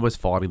like you're almost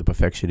fighting the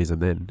perfectionism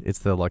then. It's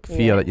the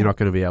fear that you're not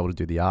going to be able to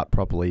do the art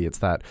properly. It's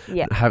that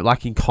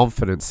lacking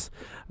confidence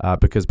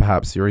because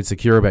perhaps you're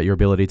insecure about your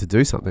ability to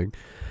do something.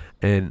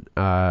 And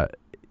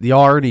the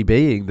irony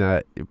being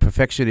that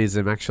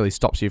perfectionism actually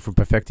stops you from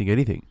perfecting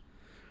anything.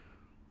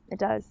 It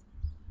does.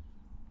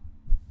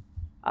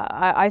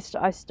 I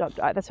stopped.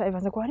 That's why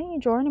everyone's like, why don't you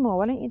draw anymore?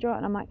 Why don't you draw?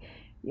 And I'm like,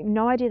 you have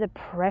no idea the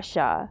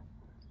pressure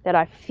that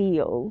I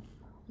feel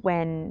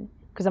when...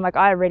 Because I'm like,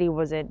 I already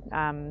wasn't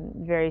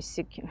very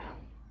secure.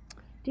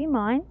 Do you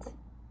mind?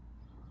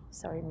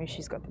 Sorry,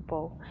 Mushi's got the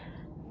ball.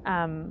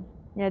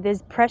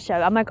 There's pressure.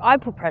 I'm like, I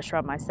put pressure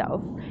on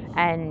myself.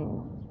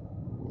 And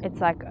it's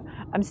like,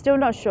 I'm still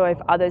not sure if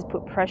others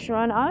put pressure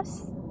on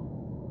us.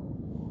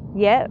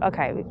 Yeah,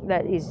 okay,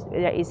 that is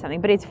something.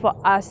 But it's for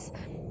us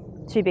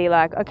to be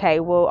like, okay,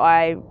 well,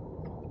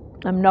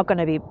 I'm not going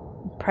to be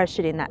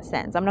pressured in that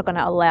sense. I'm not going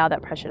to allow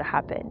that pressure to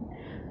happen.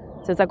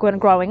 So it's like when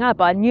growing up,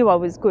 I knew I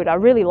was good. I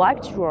really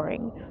liked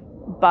drawing,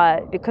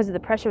 but because of the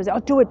pressure, it was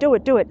like, oh, do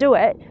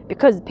it.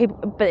 Because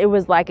but it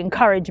was like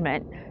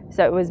encouragement.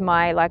 So it was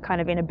my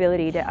kind of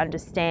inability to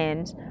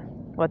understand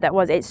what that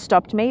was. It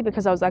stopped me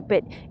because I was like,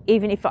 but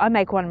even if I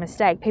make one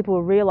mistake, people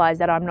will realize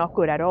that I'm not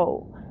good at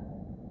all.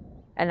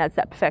 And that's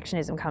that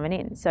perfectionism coming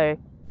in. So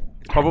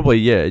probably,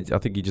 yeah, I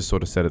think you just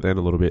sort of said it then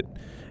a little bit.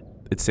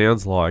 It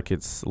sounds like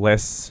it's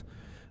less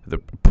the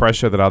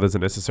pressure that others are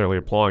necessarily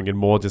applying and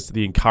more just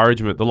the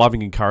encouragement, the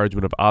loving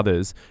encouragement of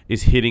others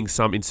is hitting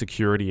some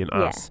insecurity in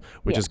us,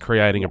 which is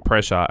creating a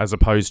pressure, as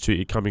opposed to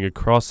it coming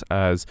across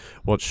as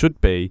what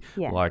should be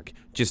like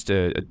just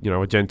a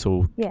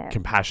gentle,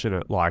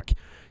 compassionate,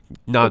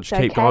 nudge,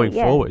 It's keep okay, going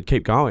yeah. forward,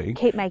 keep going.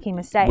 Keep making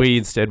mistakes. We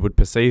instead would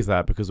perceive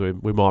that because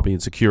we might be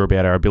insecure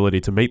about our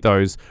ability to meet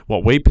those,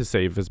 what we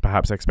perceive as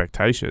perhaps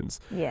expectations.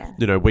 Yeah.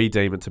 You know, we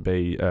deem it to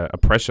be a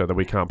pressure that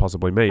we can't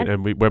possibly meet.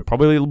 And we're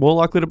probably more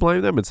likely to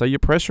blame them and say, you're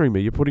pressuring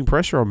me, you're putting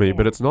pressure on me. Yeah.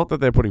 But it's not that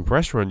they're putting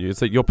pressure on you. It's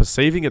that you're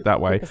perceiving it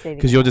that way perceiving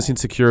because it you're that just way.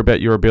 insecure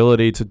about your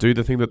ability to do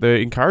the thing that they're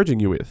encouraging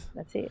you with.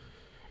 That's it.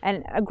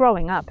 And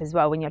growing up as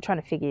well, when you're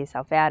trying to figure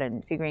yourself out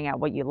and figuring out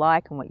what you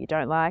like and what you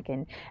don't like,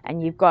 and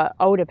you've got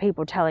older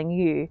people telling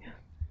you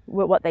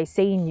what they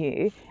see in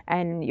you,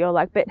 and you're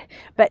like, but,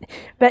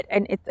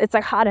 and it's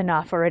like hard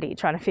enough already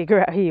trying to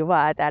figure out who you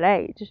are at that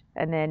age,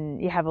 and then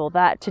you have all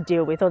that to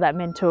deal with, all that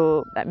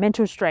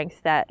mental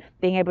strength, that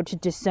being able to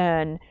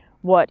discern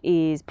what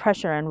is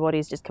pressure and what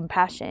is just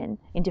compassion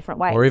in different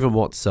ways, Or even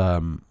what's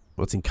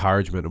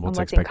encouragement and what's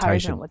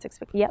expectation.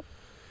 Yep.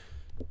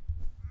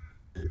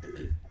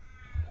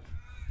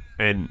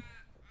 And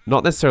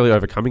not necessarily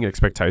overcoming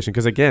expectation,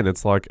 because again,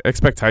 it's like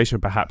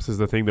expectation perhaps is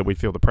the thing that we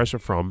feel the pressure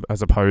from,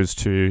 as opposed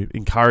to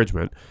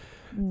encouragement.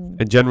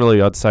 And generally,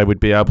 I'd say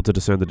we'd be able to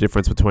discern the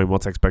difference between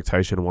what's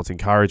expectation and what's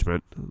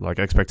encouragement. Like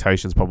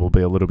expectation is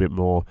probably a little bit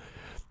more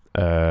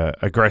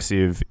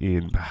aggressive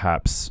in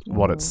perhaps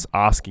what it's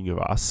asking of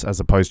us,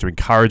 as opposed to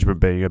encouragement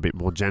being a bit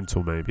more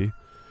gentle, maybe.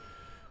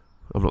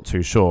 I'm not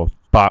too sure.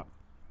 But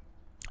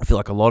I feel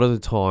like a lot of the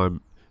time,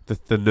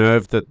 the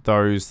nerve that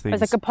those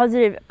things... It's like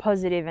a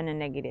positive and a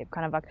negative.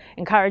 Kind of like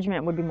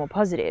encouragement would be more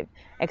positive.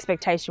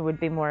 Expectation would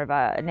be more of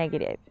a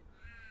negative.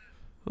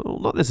 Well,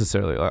 not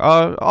necessarily. Like,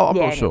 I'm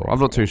not sure. I'm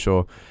not too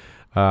sure.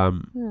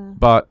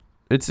 But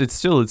it's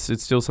still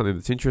something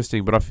that's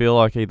interesting. But I feel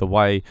like either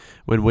way,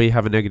 when we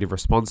have a negative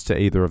response to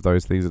either of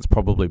those things, it's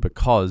probably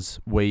because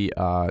we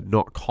are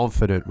not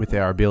confident with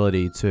our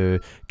ability to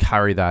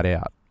carry that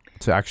out,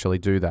 to actually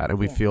do that, and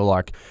we feel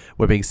like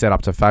we're being set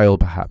up to fail,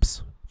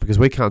 perhaps. Because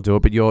we can't do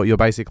it, but you're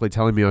basically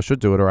telling me I should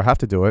do it or I have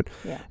to do it.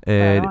 Yeah.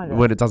 And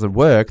when it doesn't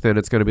work, then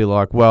it's going to be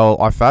like, well,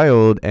 I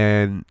failed,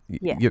 and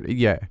Yeah.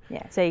 yeah.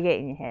 So you get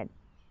in your head,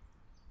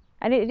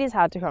 and it is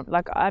hard to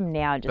like. I'm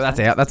now just. But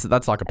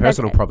that's like a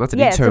personal problem. That's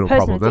an internal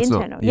problem. That's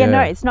internal. not. No,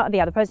 it's not the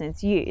other person.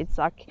 It's you. It's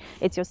like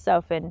it's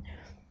yourself. And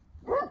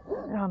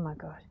oh my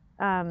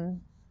god.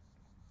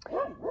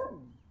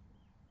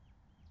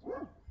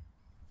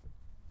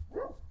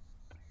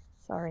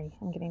 Sorry,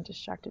 I'm getting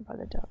distracted by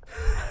the dog.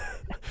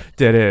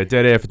 Dead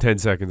air for 10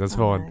 seconds. That's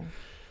fine. No.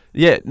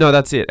 Yeah, no,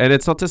 that's it. And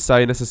it's not to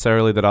say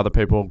necessarily that other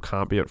people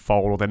can't be at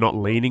fault or they're not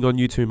leaning on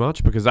you too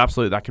much, because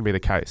absolutely that can be the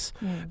case.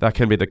 That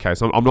can be the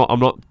case. I'm not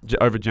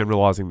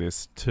overgeneralizing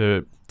this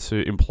to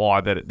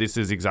imply that this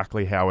is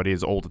exactly how it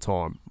is all the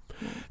time,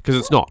 because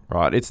it's not,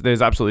 right?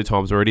 There's absolutely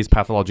times where it is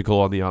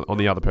pathological on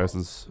the other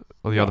person's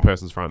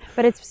front.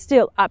 But it's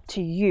still up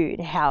to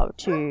you how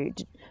to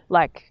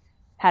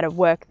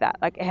work that,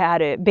 like how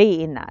to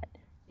be in that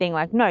thing.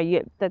 Like,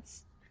 no,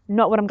 that's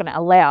not what I'm going to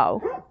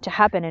allow to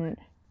happen. And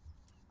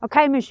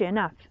okay, Mushu,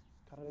 enough.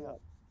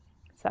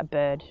 It's that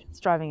bird.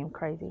 It's driving him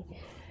crazy.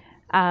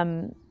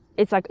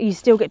 It's like you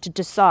still get to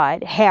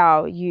decide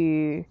how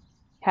you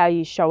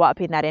show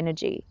up in that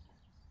energy.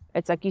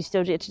 It's like you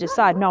still get to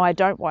decide, no, I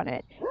don't want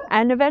it.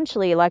 And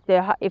eventually, like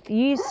if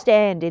you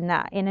stand in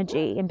that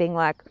energy and being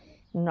like,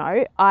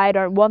 no, I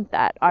don't want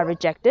that, I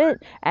reject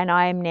it, and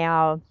I am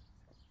now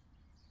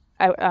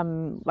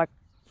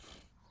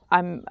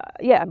I'm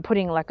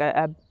putting like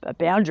a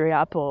boundary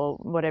up, or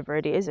whatever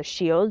it is, a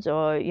shield,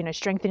 or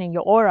strengthening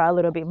your aura a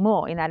little bit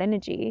more in that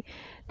energy.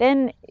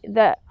 Then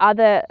that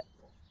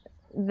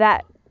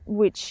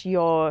which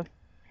you're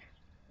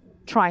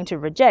trying to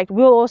reject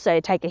will also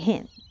take a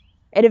hint.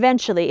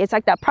 It's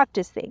like that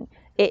practice thing.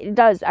 It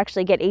does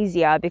actually get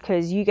easier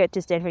because you get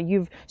to stand for.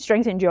 You've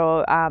strengthened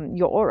your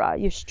aura.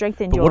 You've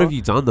strengthened. But what have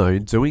you done though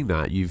in doing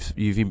that?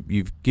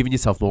 You've given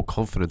yourself more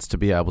confidence to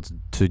be able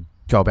to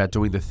go about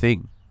doing the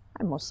thing.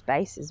 And more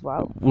space as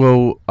well.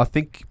 Well, I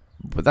think,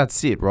 but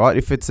that's it, right?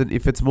 If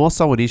it's more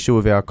so an issue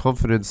of our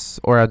confidence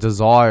or our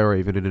desire, or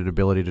even an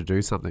ability to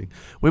do something,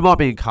 we might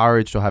be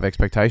encouraged or have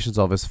expectations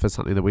of us for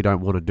something that we don't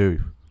want to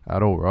do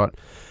at all, right?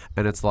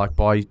 And it's like,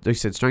 by, like you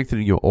said,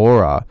 strengthening your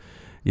aura,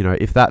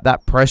 if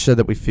that pressure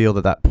that we feel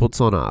that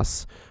puts on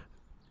us,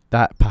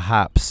 that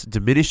perhaps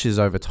diminishes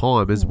over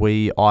time as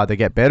we either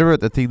get better at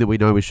the thing that we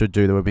know we should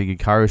do, that we're being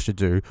encouraged to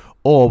do,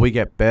 or we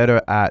get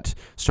better at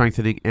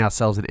strengthening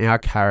ourselves and our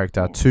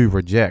character to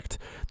reject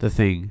the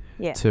thing,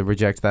 to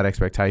reject that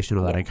expectation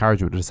or that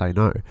encouragement, to say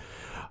no.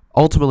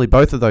 Ultimately,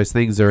 both of those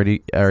things are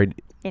an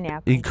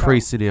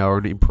increase in our,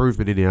 an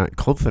improvement in our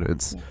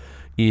confidence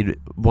in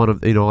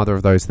either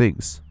of those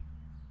things.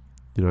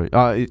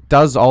 It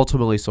does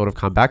ultimately sort of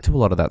come back to a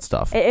lot of that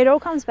stuff. It all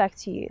comes back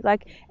to you.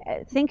 Like,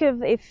 think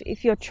of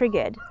if you're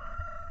triggered.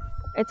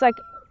 It's like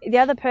the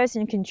other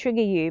person can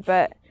trigger you,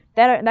 but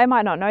they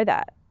might not know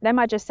that. They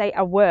might just say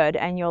a word,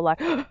 and you're like,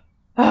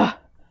 oh,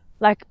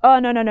 like, oh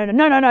no.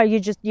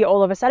 You're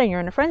all of a sudden you're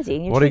in a frenzy.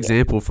 And what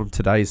example from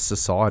today's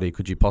society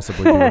could you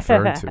possibly be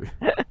referring to?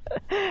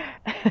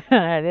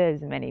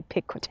 There's many.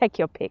 Take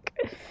your pick.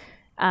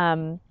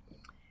 And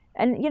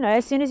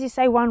as soon as you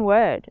say one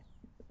word,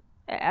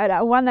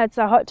 one that's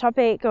a hot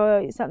topic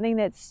or something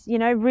that's,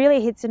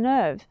 really hits a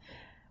nerve.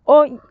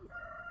 Or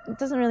it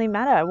doesn't really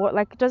matter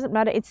it doesn't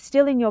matter. It's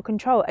still in your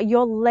control.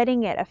 You're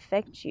letting it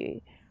affect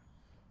you.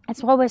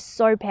 That's why we're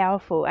so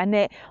powerful. And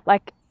they're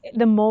like,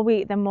 the more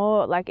even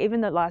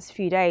the last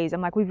few days,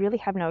 I'm like, we really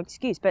have no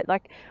excuse. But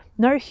like,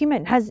 no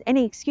human has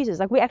any excuses.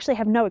 Like, we actually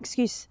have no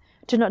excuse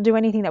to not do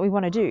anything that we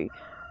want to do,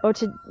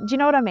 do you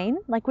know what I mean?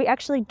 Like, we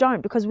actually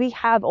don't, because we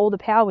have all the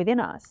power within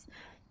us.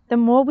 The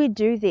more we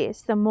do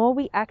this, the more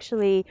we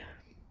actually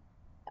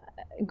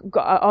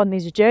go on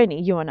this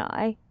journey, you and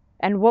I,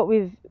 and what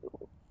we've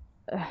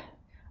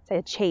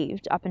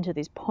achieved up until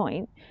this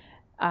point,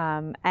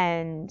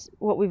 and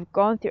what we've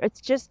gone through.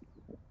 It's just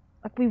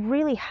like, we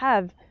really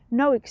have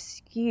no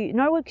excuse.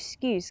 No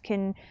excuse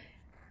can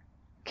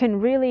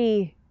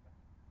really.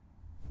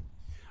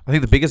 I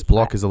think the biggest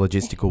block is a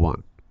logistical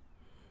one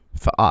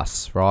for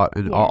us, right?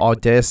 And Yeah. I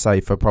dare say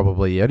for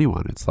probably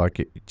anyone. It's like,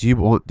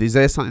 is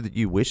there something that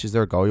you wish? Is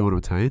there a goal you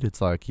want to attain?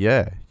 It's like,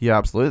 yeah,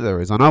 absolutely there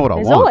is. I know what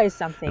There's I want. always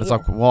something. And it's yeah.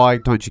 like, why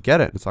don't you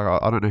get it? It's like,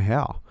 I don't know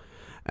how.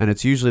 And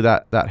it's usually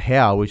that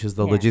how, which is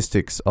the Yeah.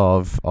 logistics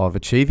of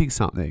achieving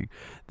something,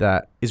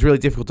 that is really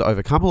difficult to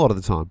overcome a lot of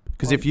the time.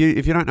 Because if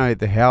you don't know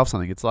the how of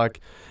something, it's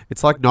like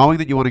knowing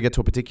that you want to get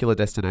to a particular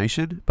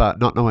destination, but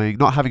not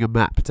having a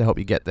map to help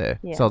you get there.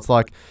 Yeah. So it's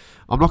like,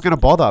 I'm not going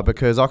to bother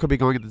because I could be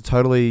going in the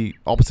totally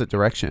opposite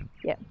direction.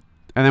 Yeah.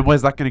 And then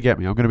where's that going to get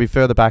me? I'm going to be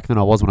further back than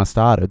I was when I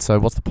started. So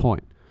what's the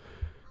point?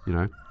 You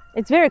know?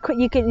 It's very quick.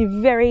 You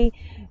can very,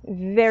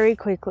 very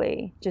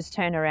quickly just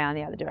turn around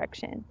the other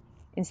direction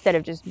instead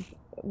of just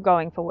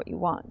going for what you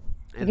want.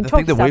 And can the talk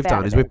thing that yourself we've out done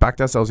of is it. we've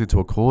backed ourselves into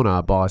a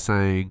corner by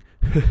saying,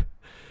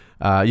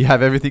 you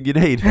have everything you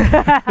need.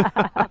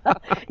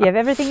 You have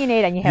everything you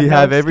need, and you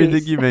have no everything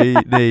excuse.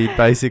 you need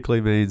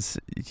basically means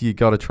you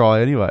got to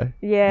try anyway.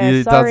 Yeah,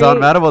 It sorry. doesn't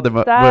matter what the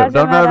doesn't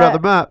matter about the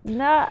map.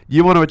 Nah.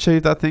 You want to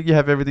achieve that thing, you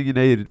have everything you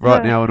need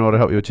right now in order to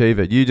help you achieve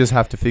it. You just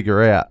have to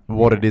figure out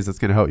what it is that's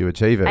going to help you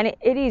achieve it. And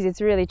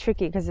it's really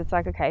tricky, because it's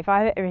like, okay, if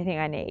I have everything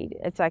I need,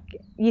 it's like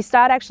you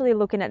start actually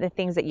looking at the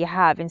things that you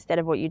have instead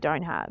of what you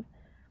don't have.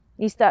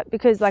 You start,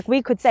 because like,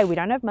 we could say we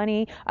don't have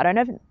money. I don't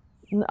have,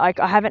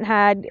 like, I haven't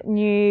had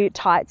new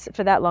tights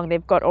for that long.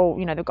 They've got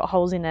they've got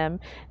holes in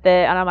them.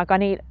 And I'm like, I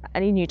need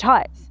new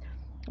tights.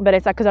 But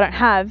it's like, because I don't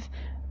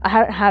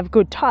have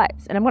good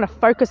tights, and I'm going to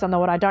focus on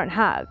what I don't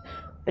have.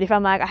 But if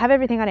I'm like, I have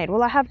everything I need,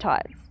 well, I have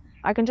tights.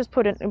 I can just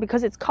put it,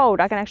 because it's cold,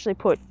 I can actually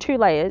put 2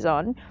 layers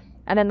on,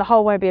 and then the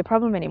hole won't be a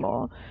problem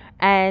anymore.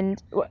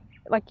 And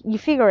like, you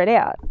figure it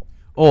out.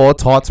 Or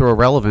tights are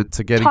irrelevant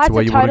to getting Tights to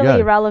where are you want to totally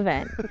go.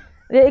 irrelevant.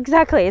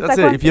 Exactly. It's That's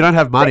like it. If you don't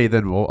have money,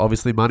 then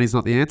obviously money's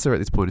not the answer at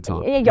this point in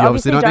time. Yeah, you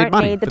obviously don't need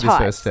money need the for this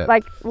tights. first step.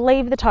 Like,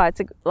 leave the tights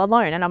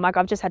alone. And I'm like,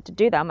 I've just had to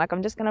do that. I'm like,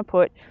 I'm just going to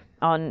put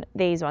on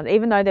these ones,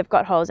 even though they've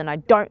got holes, and I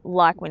don't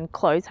like when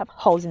clothes have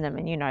holes in them,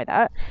 and you know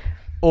that.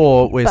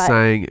 Or we're But-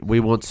 saying we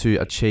want to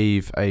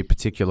achieve a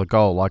particular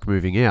goal, like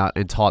moving out,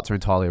 and tights are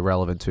entirely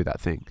irrelevant to that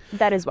thing.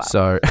 That as well.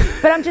 So,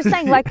 But I'm just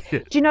saying, like,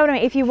 do you know what I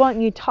mean? If you want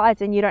new tights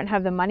and you don't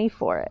have the money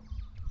for it,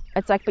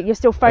 it's like, but you're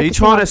still are focusing. you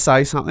trying on, to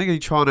say something? Are you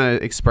trying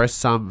to express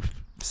some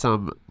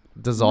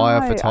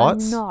desire for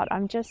tights? I'm not.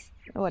 I'm just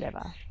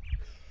whatever.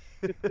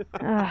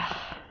 Ugh.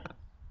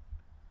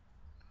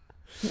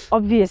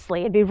 Obviously,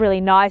 it'd be really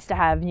nice to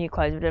have new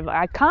clothes, but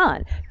I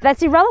can't.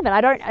 That's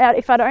irrelevant.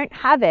 If I don't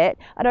have it,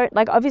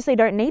 obviously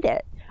don't need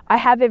it. I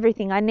have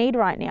everything I need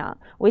right now,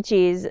 which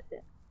is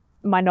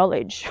my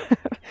knowledge,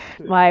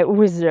 my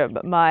wisdom,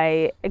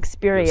 my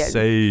experience.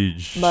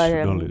 Sage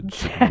My,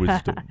 knowledge and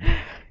wisdom.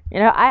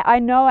 I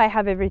know I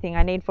have everything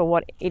I need for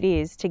what it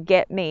is to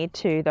get me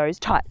to those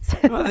tights.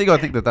 I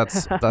think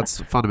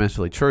that's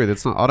fundamentally true.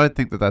 That's not. I don't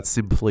think that's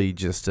simply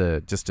just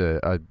an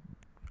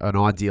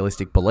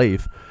idealistic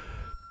belief.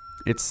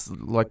 It's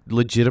like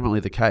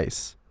legitimately the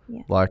case.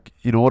 Yeah. Like,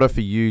 in order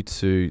for you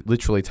to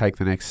literally take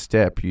the next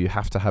step, you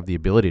have to have the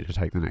ability to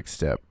take the next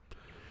step.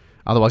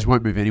 Otherwise, you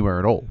won't move anywhere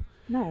at all.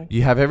 No.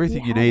 You have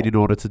everything you need in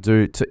order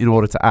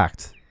to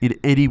act in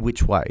any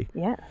which way.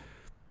 Yeah.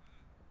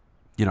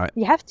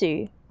 You have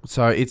to.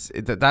 So it's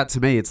that to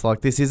me, it's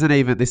like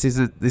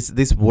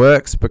this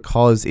works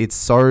because it's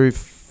so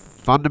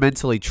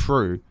fundamentally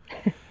true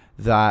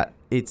that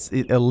it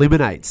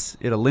eliminates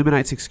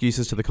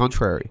excuses to the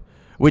contrary,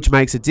 which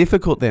makes it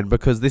difficult then,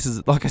 because this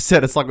is, like I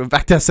said, it's like we've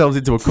backed ourselves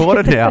into a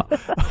corner now.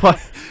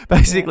 Like,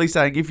 basically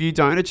saying, if you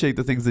don't achieve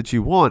the things that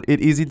you want, it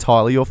is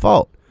entirely your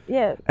fault.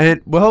 Yeah. And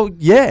well,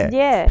 yeah.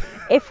 Yeah.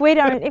 If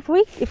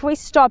we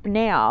stop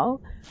now,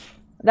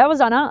 that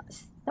was on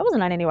us. That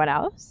wasn't on anyone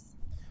else.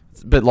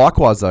 But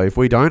likewise, though, if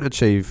we don't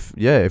achieve,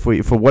 if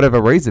we, for whatever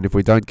reason, if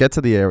we don't get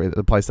to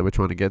the place that we're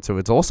trying to get to,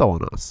 it's also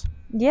on us.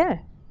 Yeah.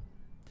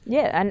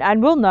 Yeah,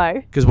 and we'll know.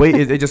 Because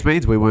it just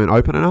means we weren't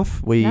open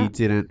enough. We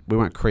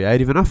weren't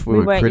creative enough. We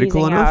weren't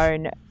critical using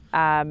enough.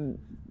 our own,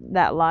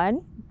 that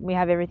line. We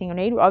have everything we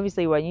need.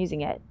 Obviously, we weren't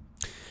using it.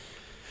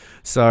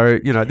 So,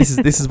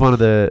 this is one of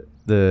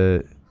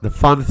the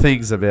fun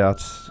things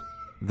about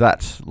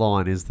that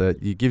line is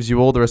that it gives you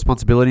all the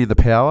responsibility and the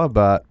power,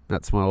 but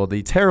that's one of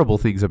the terrible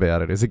things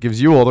about it is it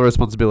gives you all the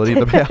responsibility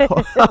and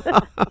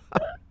the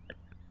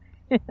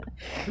power.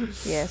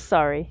 Yeah,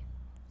 sorry.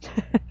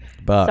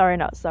 But Sorry,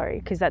 not sorry,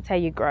 because that's how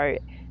you grow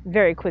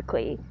very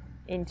quickly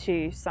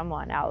into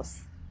someone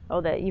else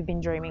or that you've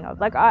been dreaming of.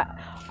 Like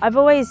I've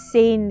always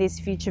seen this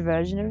future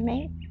version of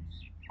me,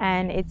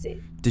 and it's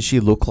did she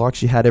look like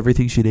she had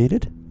everything she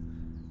needed?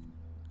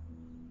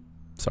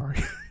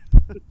 Sorry.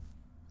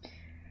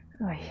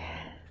 oh, yeah.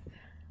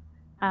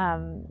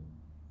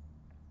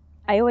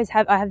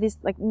 I have this,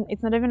 like,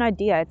 it's not even an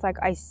idea. It's like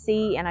I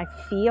see and I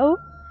feel,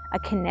 I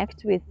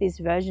connect with this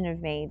version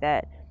of me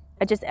that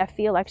I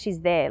feel like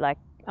she's there. Like,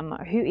 I'm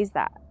like, who is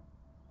that?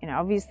 You know,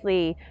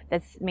 obviously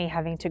that's me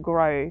having to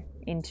grow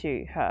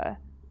into her.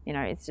 You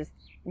know, it's just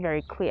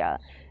very clear.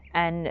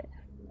 And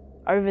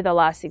over the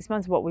last 6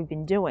 months, what we've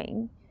been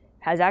doing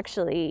has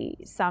actually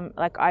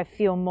I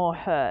feel more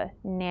her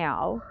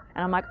now.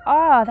 And I'm like,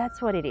 oh,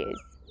 that's what it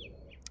is.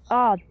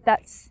 Oh,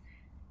 that's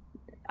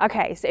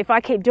okay. So if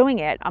I keep doing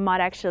it, I might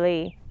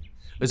actually.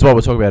 It's what we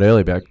were talking about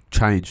earlier about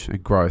change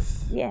and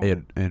growth, Yeah.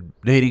 and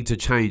needing to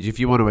change. If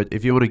you want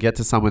to get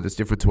to somewhere that's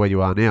different to where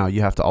you are now,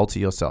 you have to alter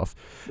yourself.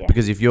 Yeah.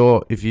 Because if you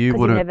want you've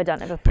never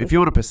done it before. if you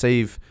want to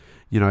perceive,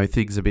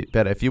 things a bit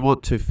better, if you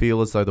want to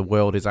feel as though the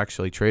world is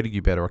actually treating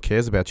you better or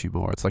cares about you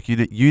more, it's like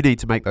you need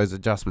to make those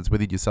adjustments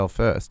within yourself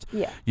first.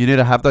 Yeah. You need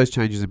to have those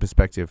changes in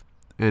perspective.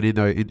 And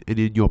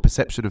in your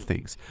perception of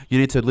things, you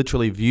need to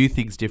literally view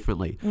things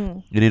differently.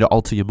 You need to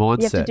alter your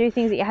mindset. You have to do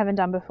things that you haven't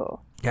done before.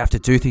 You have to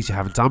do things you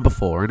haven't done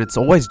before, and it's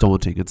always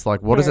daunting. It's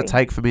like, what does it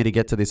take for me to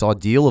get to this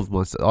ideal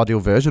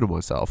version of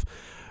myself?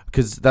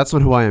 Because that's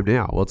not who I am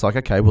now. Well, it's like,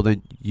 okay, well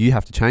then you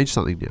have to change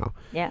something now.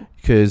 Yeah.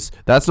 Because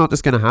that's not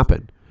just going to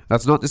happen.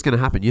 That's not just going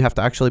to happen. You have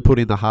to actually put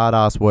in the hard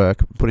ass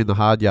work, put in the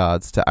hard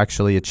yards to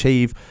actually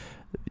achieve,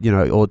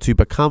 or to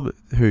become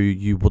who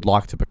you would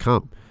like to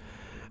become.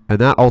 And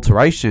that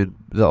alteration,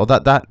 or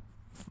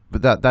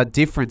that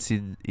difference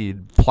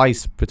in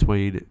place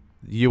between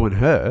you and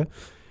her,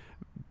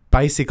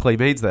 basically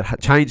means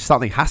that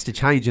something has to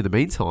change in the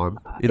meantime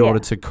in order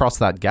to cross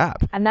that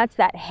gap. And that's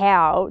that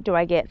how do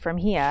I get from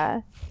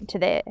here to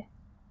there?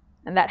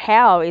 And that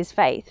how is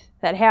faith.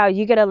 That how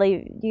you got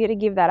to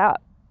give that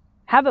up.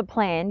 Have a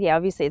plan. Yeah,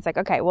 obviously it's like,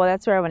 okay, well,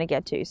 that's where I want to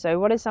get to. So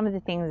what are some of the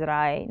things that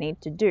I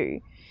need to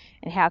do?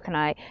 And how can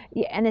I?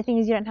 Yeah, and the thing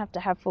is, you don't have to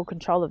have full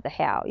control of the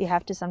how. You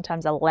have to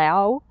sometimes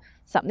allow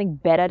something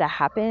better to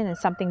happen and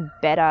something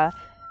better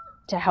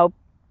to help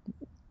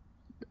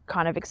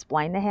kind of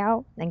explain the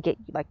how and get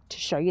to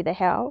show you the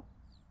how.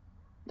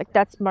 Like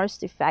that's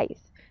mostly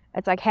faith.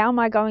 It's like, how am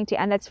I going to?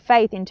 And that's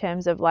faith in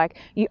terms of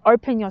you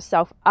open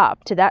yourself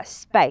up to that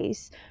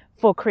space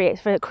for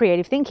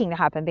creative thinking to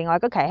happen. Being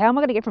like, okay, how am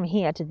I going to get from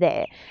here to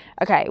there?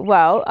 Okay,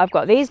 well, I've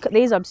got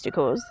these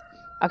obstacles.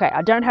 Okay,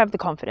 I don't have the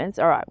confidence.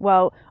 All right,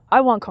 well,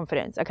 I want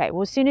confidence. Okay,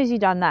 well, as soon as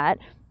you've done that,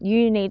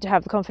 you need to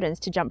have the confidence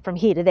to jump from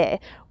here to there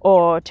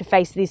or to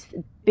face this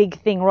big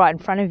thing right in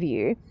front of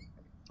you.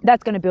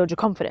 That's going to build your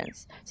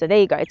confidence. So there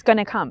you go. It's going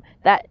to come.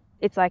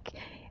 It's like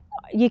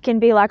you can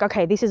be like,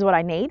 okay, this is what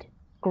I need.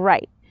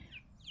 Great.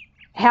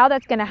 How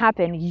that's going to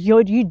happen,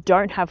 you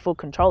don't have full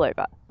control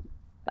over.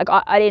 Like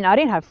I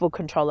didn't have full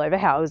control over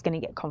how I was going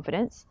to get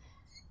confidence.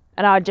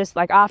 And I just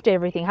after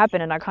everything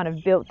happened and I kind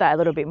of built that a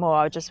little bit more,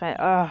 I just went,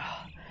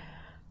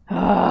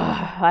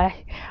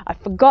 I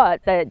forgot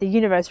that the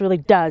universe really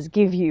does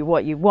give you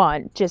what you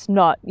want, just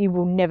you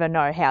will never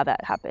know how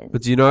that happens.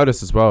 But do you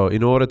notice as well,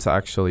 in order to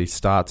actually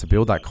start to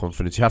build that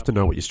confidence, you have to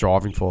know what you're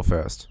striving for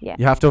first. Yeah.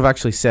 You have to have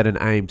actually set an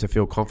aim to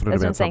feel confident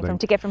That's about what I'm saying. something.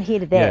 To get from here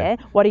to there,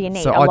 what do you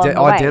need So along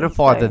the way?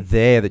 identify the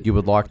there that you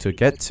would like to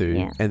get to,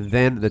 Yeah. and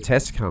then the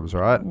test comes,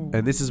 right?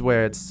 And this is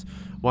where it's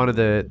one of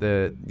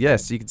the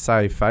yes, you could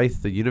say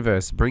faith, the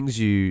universe brings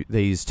you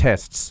these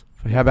tests.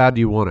 How bad do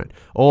you want it?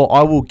 Or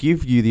I will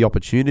give you the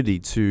opportunity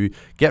to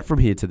get from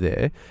here to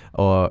there,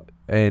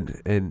 and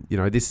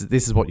this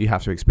is what you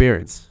have to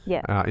experience.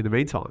 Yeah. In the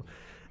meantime,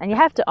 and you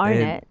have to own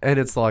it. And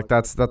it's like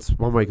that's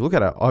one way you look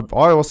at it.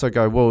 I also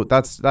go, well,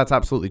 that's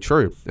absolutely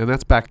true, and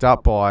that's backed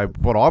up by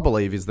what I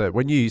believe is that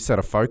when you set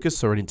a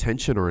focus or an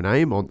intention or an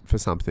aim for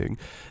something,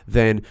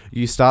 then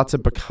you start to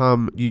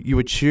become you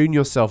attune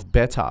yourself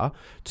better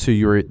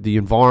to the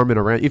environment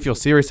around. If you're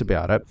serious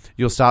about it,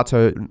 you'll start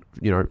to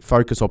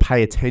focus or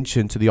pay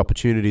attention to the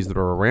opportunities that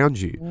are around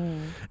you.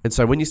 And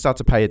so when you start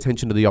to pay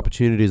attention to the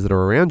opportunities that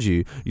are around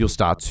you, you'll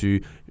start to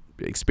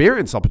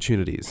experience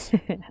opportunities.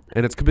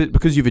 And it's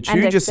because you've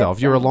attuned yourself.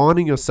 You're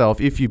aligning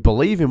yourself. If you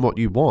believe in what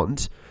you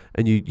want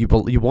and you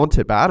want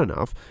it bad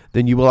enough,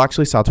 then you will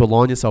actually start to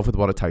align yourself with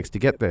what it takes to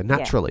get there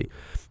naturally.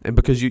 And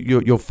because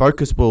your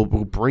focus will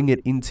bring it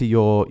into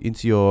your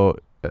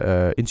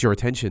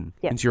attention,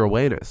 into your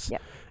awareness.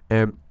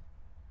 And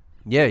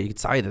you could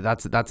say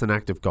that's an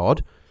act of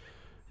God.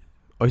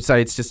 I would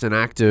say it's just an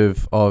act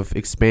of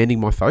expanding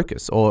my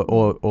focus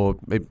or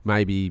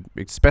maybe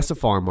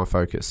specifying my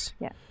focus.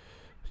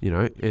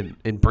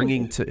 And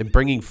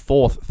bringing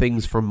forth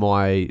things from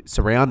my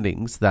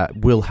surroundings that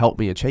will help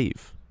me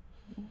achieve.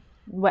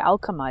 we're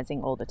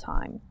alchemizing all the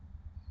time.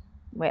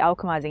 We're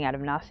alchemizing out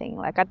of nothing.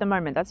 Like at the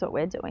moment, that's what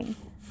we're doing.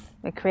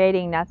 We're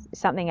creating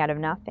something out of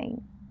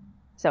nothing,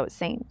 so it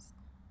seems.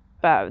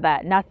 But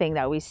that nothing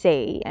that we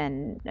see,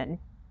 and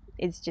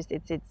it's just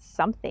it's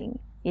something.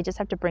 You just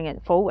have to bring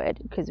it forward,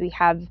 because we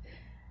have,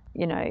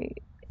 you know,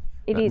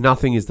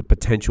 nothing is the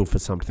potential for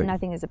something.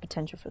 Nothing is the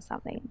potential for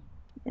something,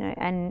 you know.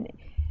 And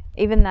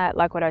even that,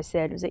 like what I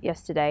said, was it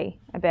yesterday,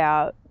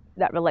 about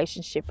that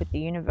relationship with the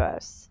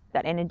universe,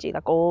 that energy,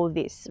 like all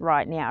this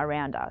right now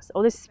around us,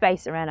 all this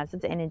space around us,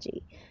 it's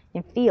energy.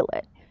 You can feel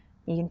it.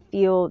 You can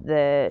feel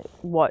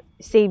what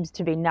seems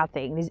to be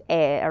nothing, this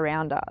air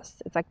around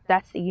us. It's like,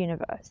 that's the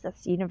universe.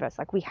 That's the universe.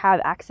 Like, we have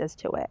access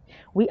to it.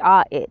 We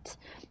are it.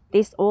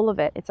 All of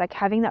it. It's like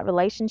having that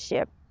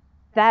relationship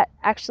that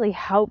actually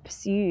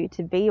helps you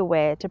to be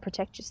aware, to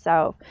protect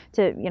yourself,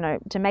 to, you know,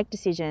 to make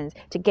decisions,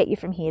 to get you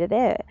from here to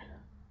there.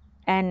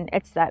 And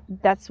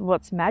that's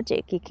what's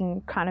magic. You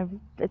can kind of,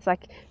 it's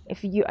like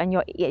if you, and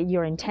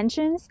your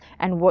intentions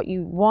and what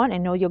you want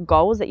and all your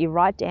goals that you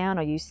write down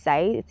or you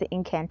say, it's the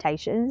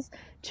incantations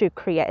to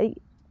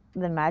create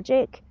the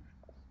magic,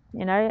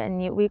 you know.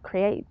 And we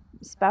create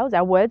spells.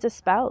 Our words are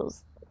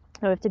spells.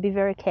 So we have to be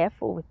very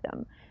careful with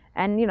them.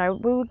 And, you know,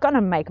 we're going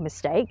to make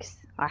mistakes.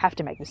 I have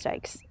to make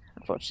mistakes,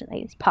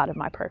 unfortunately. It's part of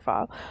my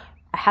profile.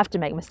 I have to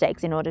make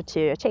mistakes in order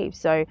to achieve.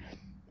 So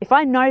if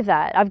I know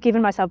that, I've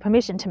given myself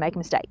permission to make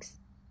mistakes.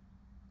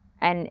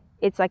 And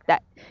it's like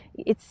that.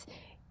 It's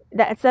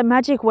that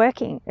magic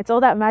working. It's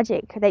all that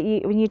magic that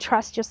when you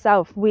trust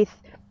yourself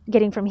with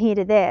getting from here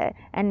to there,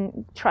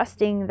 and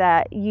trusting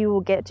that you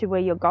will get to where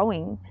you're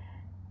going.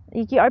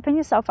 You open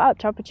yourself up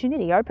to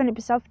opportunity. You open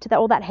yourself to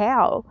all that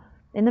how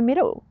in the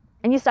middle,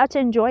 and you start to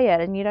enjoy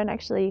it. And you don't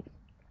actually,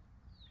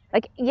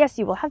 like, yes,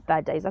 you will have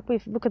bad days. Like,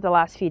 look at the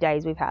last few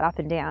days we've had up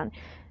and down.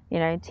 You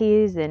know,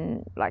 tears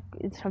and like,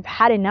 I've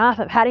had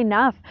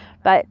enough,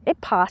 but it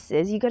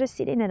passes. You got to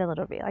sit in it a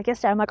little bit. Like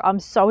yesterday, I'm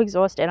so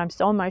exhausted. I'm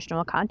so emotional.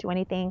 I can't do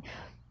anything.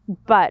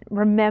 But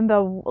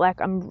remember,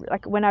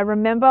 when I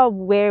remember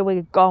where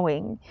we're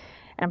going,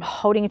 and I'm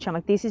holding it, I'm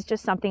like, this is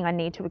just something I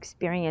need to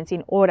experience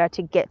in order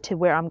to get to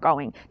where I'm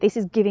going. This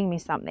is giving me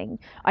something.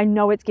 I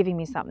know it's giving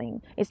me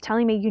something. It's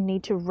telling me you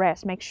need to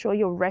rest. Make sure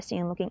you're resting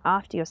and looking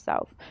after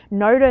yourself.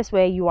 Notice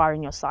where you are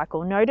in your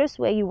cycle. Notice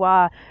where you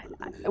are,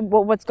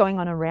 what's going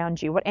on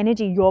around you, what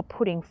energy you're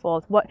putting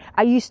forth. What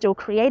are you still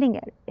creating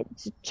it?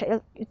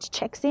 It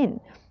checks in.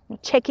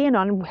 Check in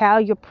on how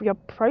you're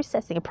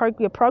processing,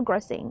 you're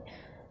progressing.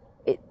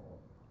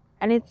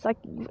 And it's like,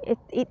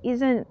 it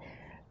isn't.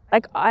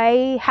 Like,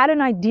 I had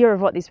an idea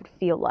of what this would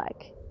feel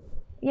like.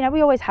 You know,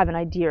 we always have an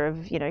idea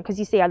of, you know, because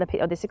you see other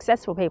people, the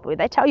successful people,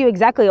 they tell you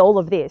exactly all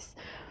of this.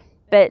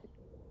 But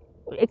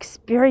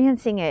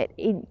experiencing it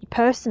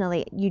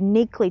personally,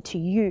 uniquely to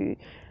you,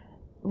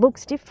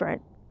 looks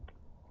different.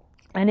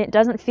 And it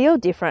doesn't feel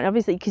different,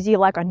 obviously, because you're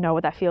like, I know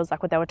what that feels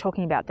like, what they were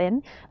talking about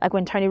then. Like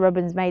when Tony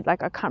Robbins made,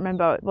 like, I can't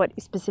remember what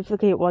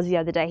specifically it was the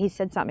other day. He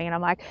said something and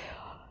I'm like,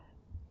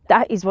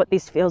 that is what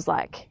this feels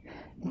like.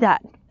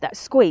 That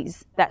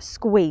squeeze,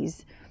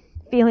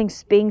 being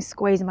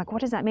squeezed. I'm like,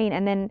 what does that mean?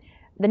 And then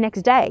the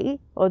next day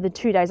or the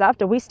 2 days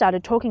after, we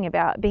started talking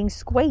about being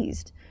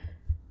squeezed.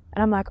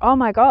 And I'm like, oh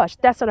my gosh,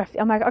 that's what I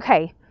feel. I'm like,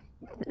 okay,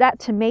 that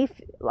to me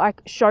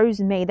like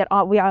shows me that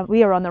we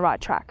are on the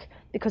right track,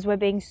 because we're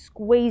being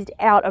squeezed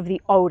out of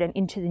the old and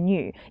into the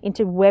new,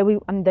 into where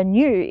and the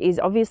new is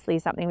obviously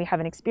something we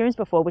haven't experienced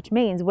before, which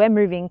means we're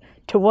moving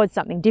towards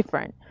something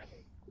different.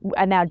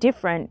 And now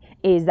different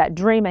is that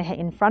dream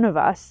in front of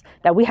us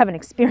that we haven't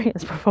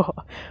experienced before.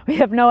 We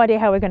have no idea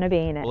how we're going to be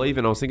in it. Well,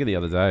 even I was thinking the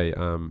other day,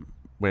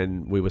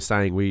 when we were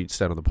saying, we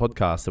said on the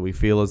podcast that we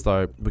feel as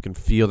though we can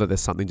feel that there's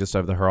something just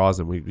over the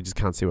horizon. We just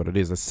can't see what it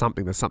is. There's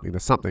something. And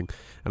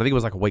I think it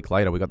was like a week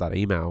later, we got that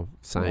email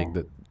saying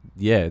that,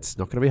 it's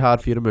not going to be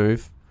hard for you to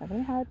move. Not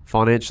going to be hard.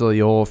 Financially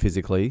or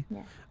physically.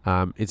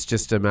 Yeah. It's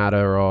just a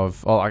matter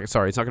of, it's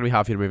not going to be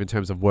hard for you to move in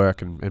terms of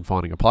work and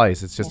finding a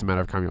place. It's just a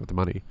matter of coming up with the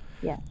money.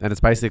 Yeah. And it's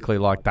basically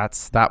like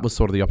that was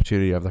sort of the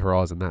opportunity over the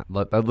horizon, that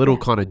little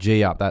kind of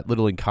G up, that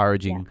little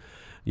encouraging,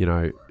 you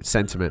know,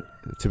 sentiment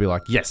to be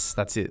like, yes,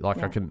 that's it. Like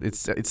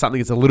it's something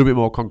that's a little bit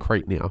more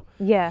concrete now.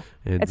 Yeah.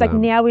 And it's like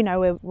now we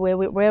know where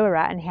we're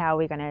at and how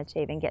we're going to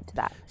achieve and get to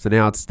that. So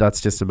now that's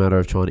just a matter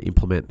of trying to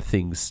implement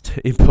things,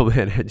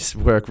 and just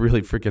work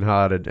really freaking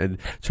hard and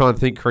try and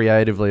think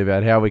creatively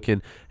about how we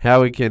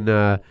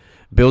can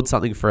build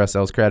something for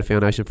ourselves, create a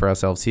foundation for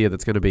ourselves here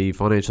that's going to be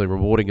financially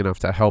rewarding enough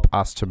to help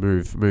us to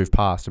move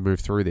past and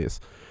move through this.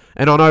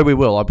 And I know we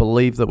will. I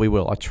believe that we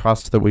will. I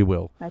trust that we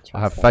will.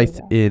 I have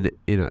faith in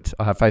it.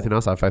 I have faith in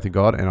us. I have faith in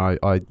God, and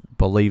I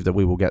believe that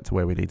we will get to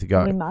where we need to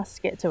go. We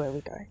must get to where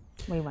we go.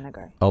 We want to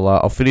go.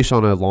 I'll finish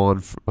on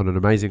on an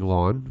amazing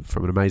line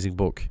from an amazing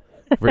book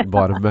written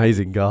by an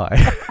amazing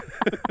guy.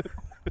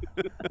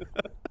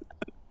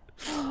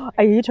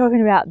 Are you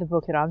talking about the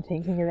book that I'm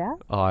thinking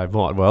about? I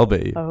might well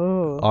be.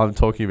 Oh. I'm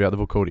talking about the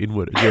book called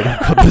Inward, A Journey of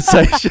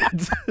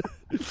Conversations.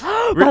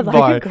 Written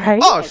by...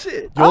 Great. Oh,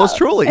 shit. Yours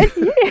truly. It's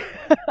you.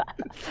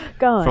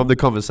 Go on. From the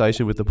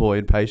conversation with the boy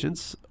in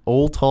Patience,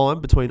 all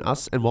time between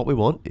us and what we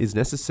want is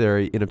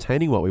necessary in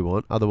obtaining what we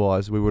want.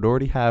 Otherwise, we would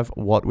already have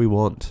what we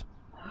want.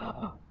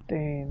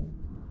 Boom.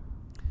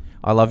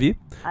 I love you.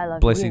 I love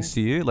Blessings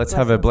you. to you. Let's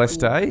have a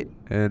Blessings blessed to day.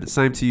 And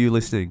same to you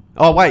listening.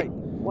 Oh, wait.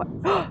 What?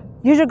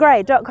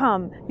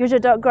 Usualgray.com.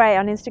 Usual.gray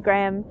on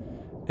Instagram.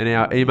 And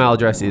our email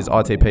address is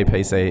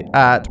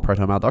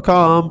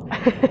itppc@protonmail.com.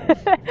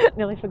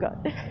 Nearly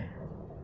forgot.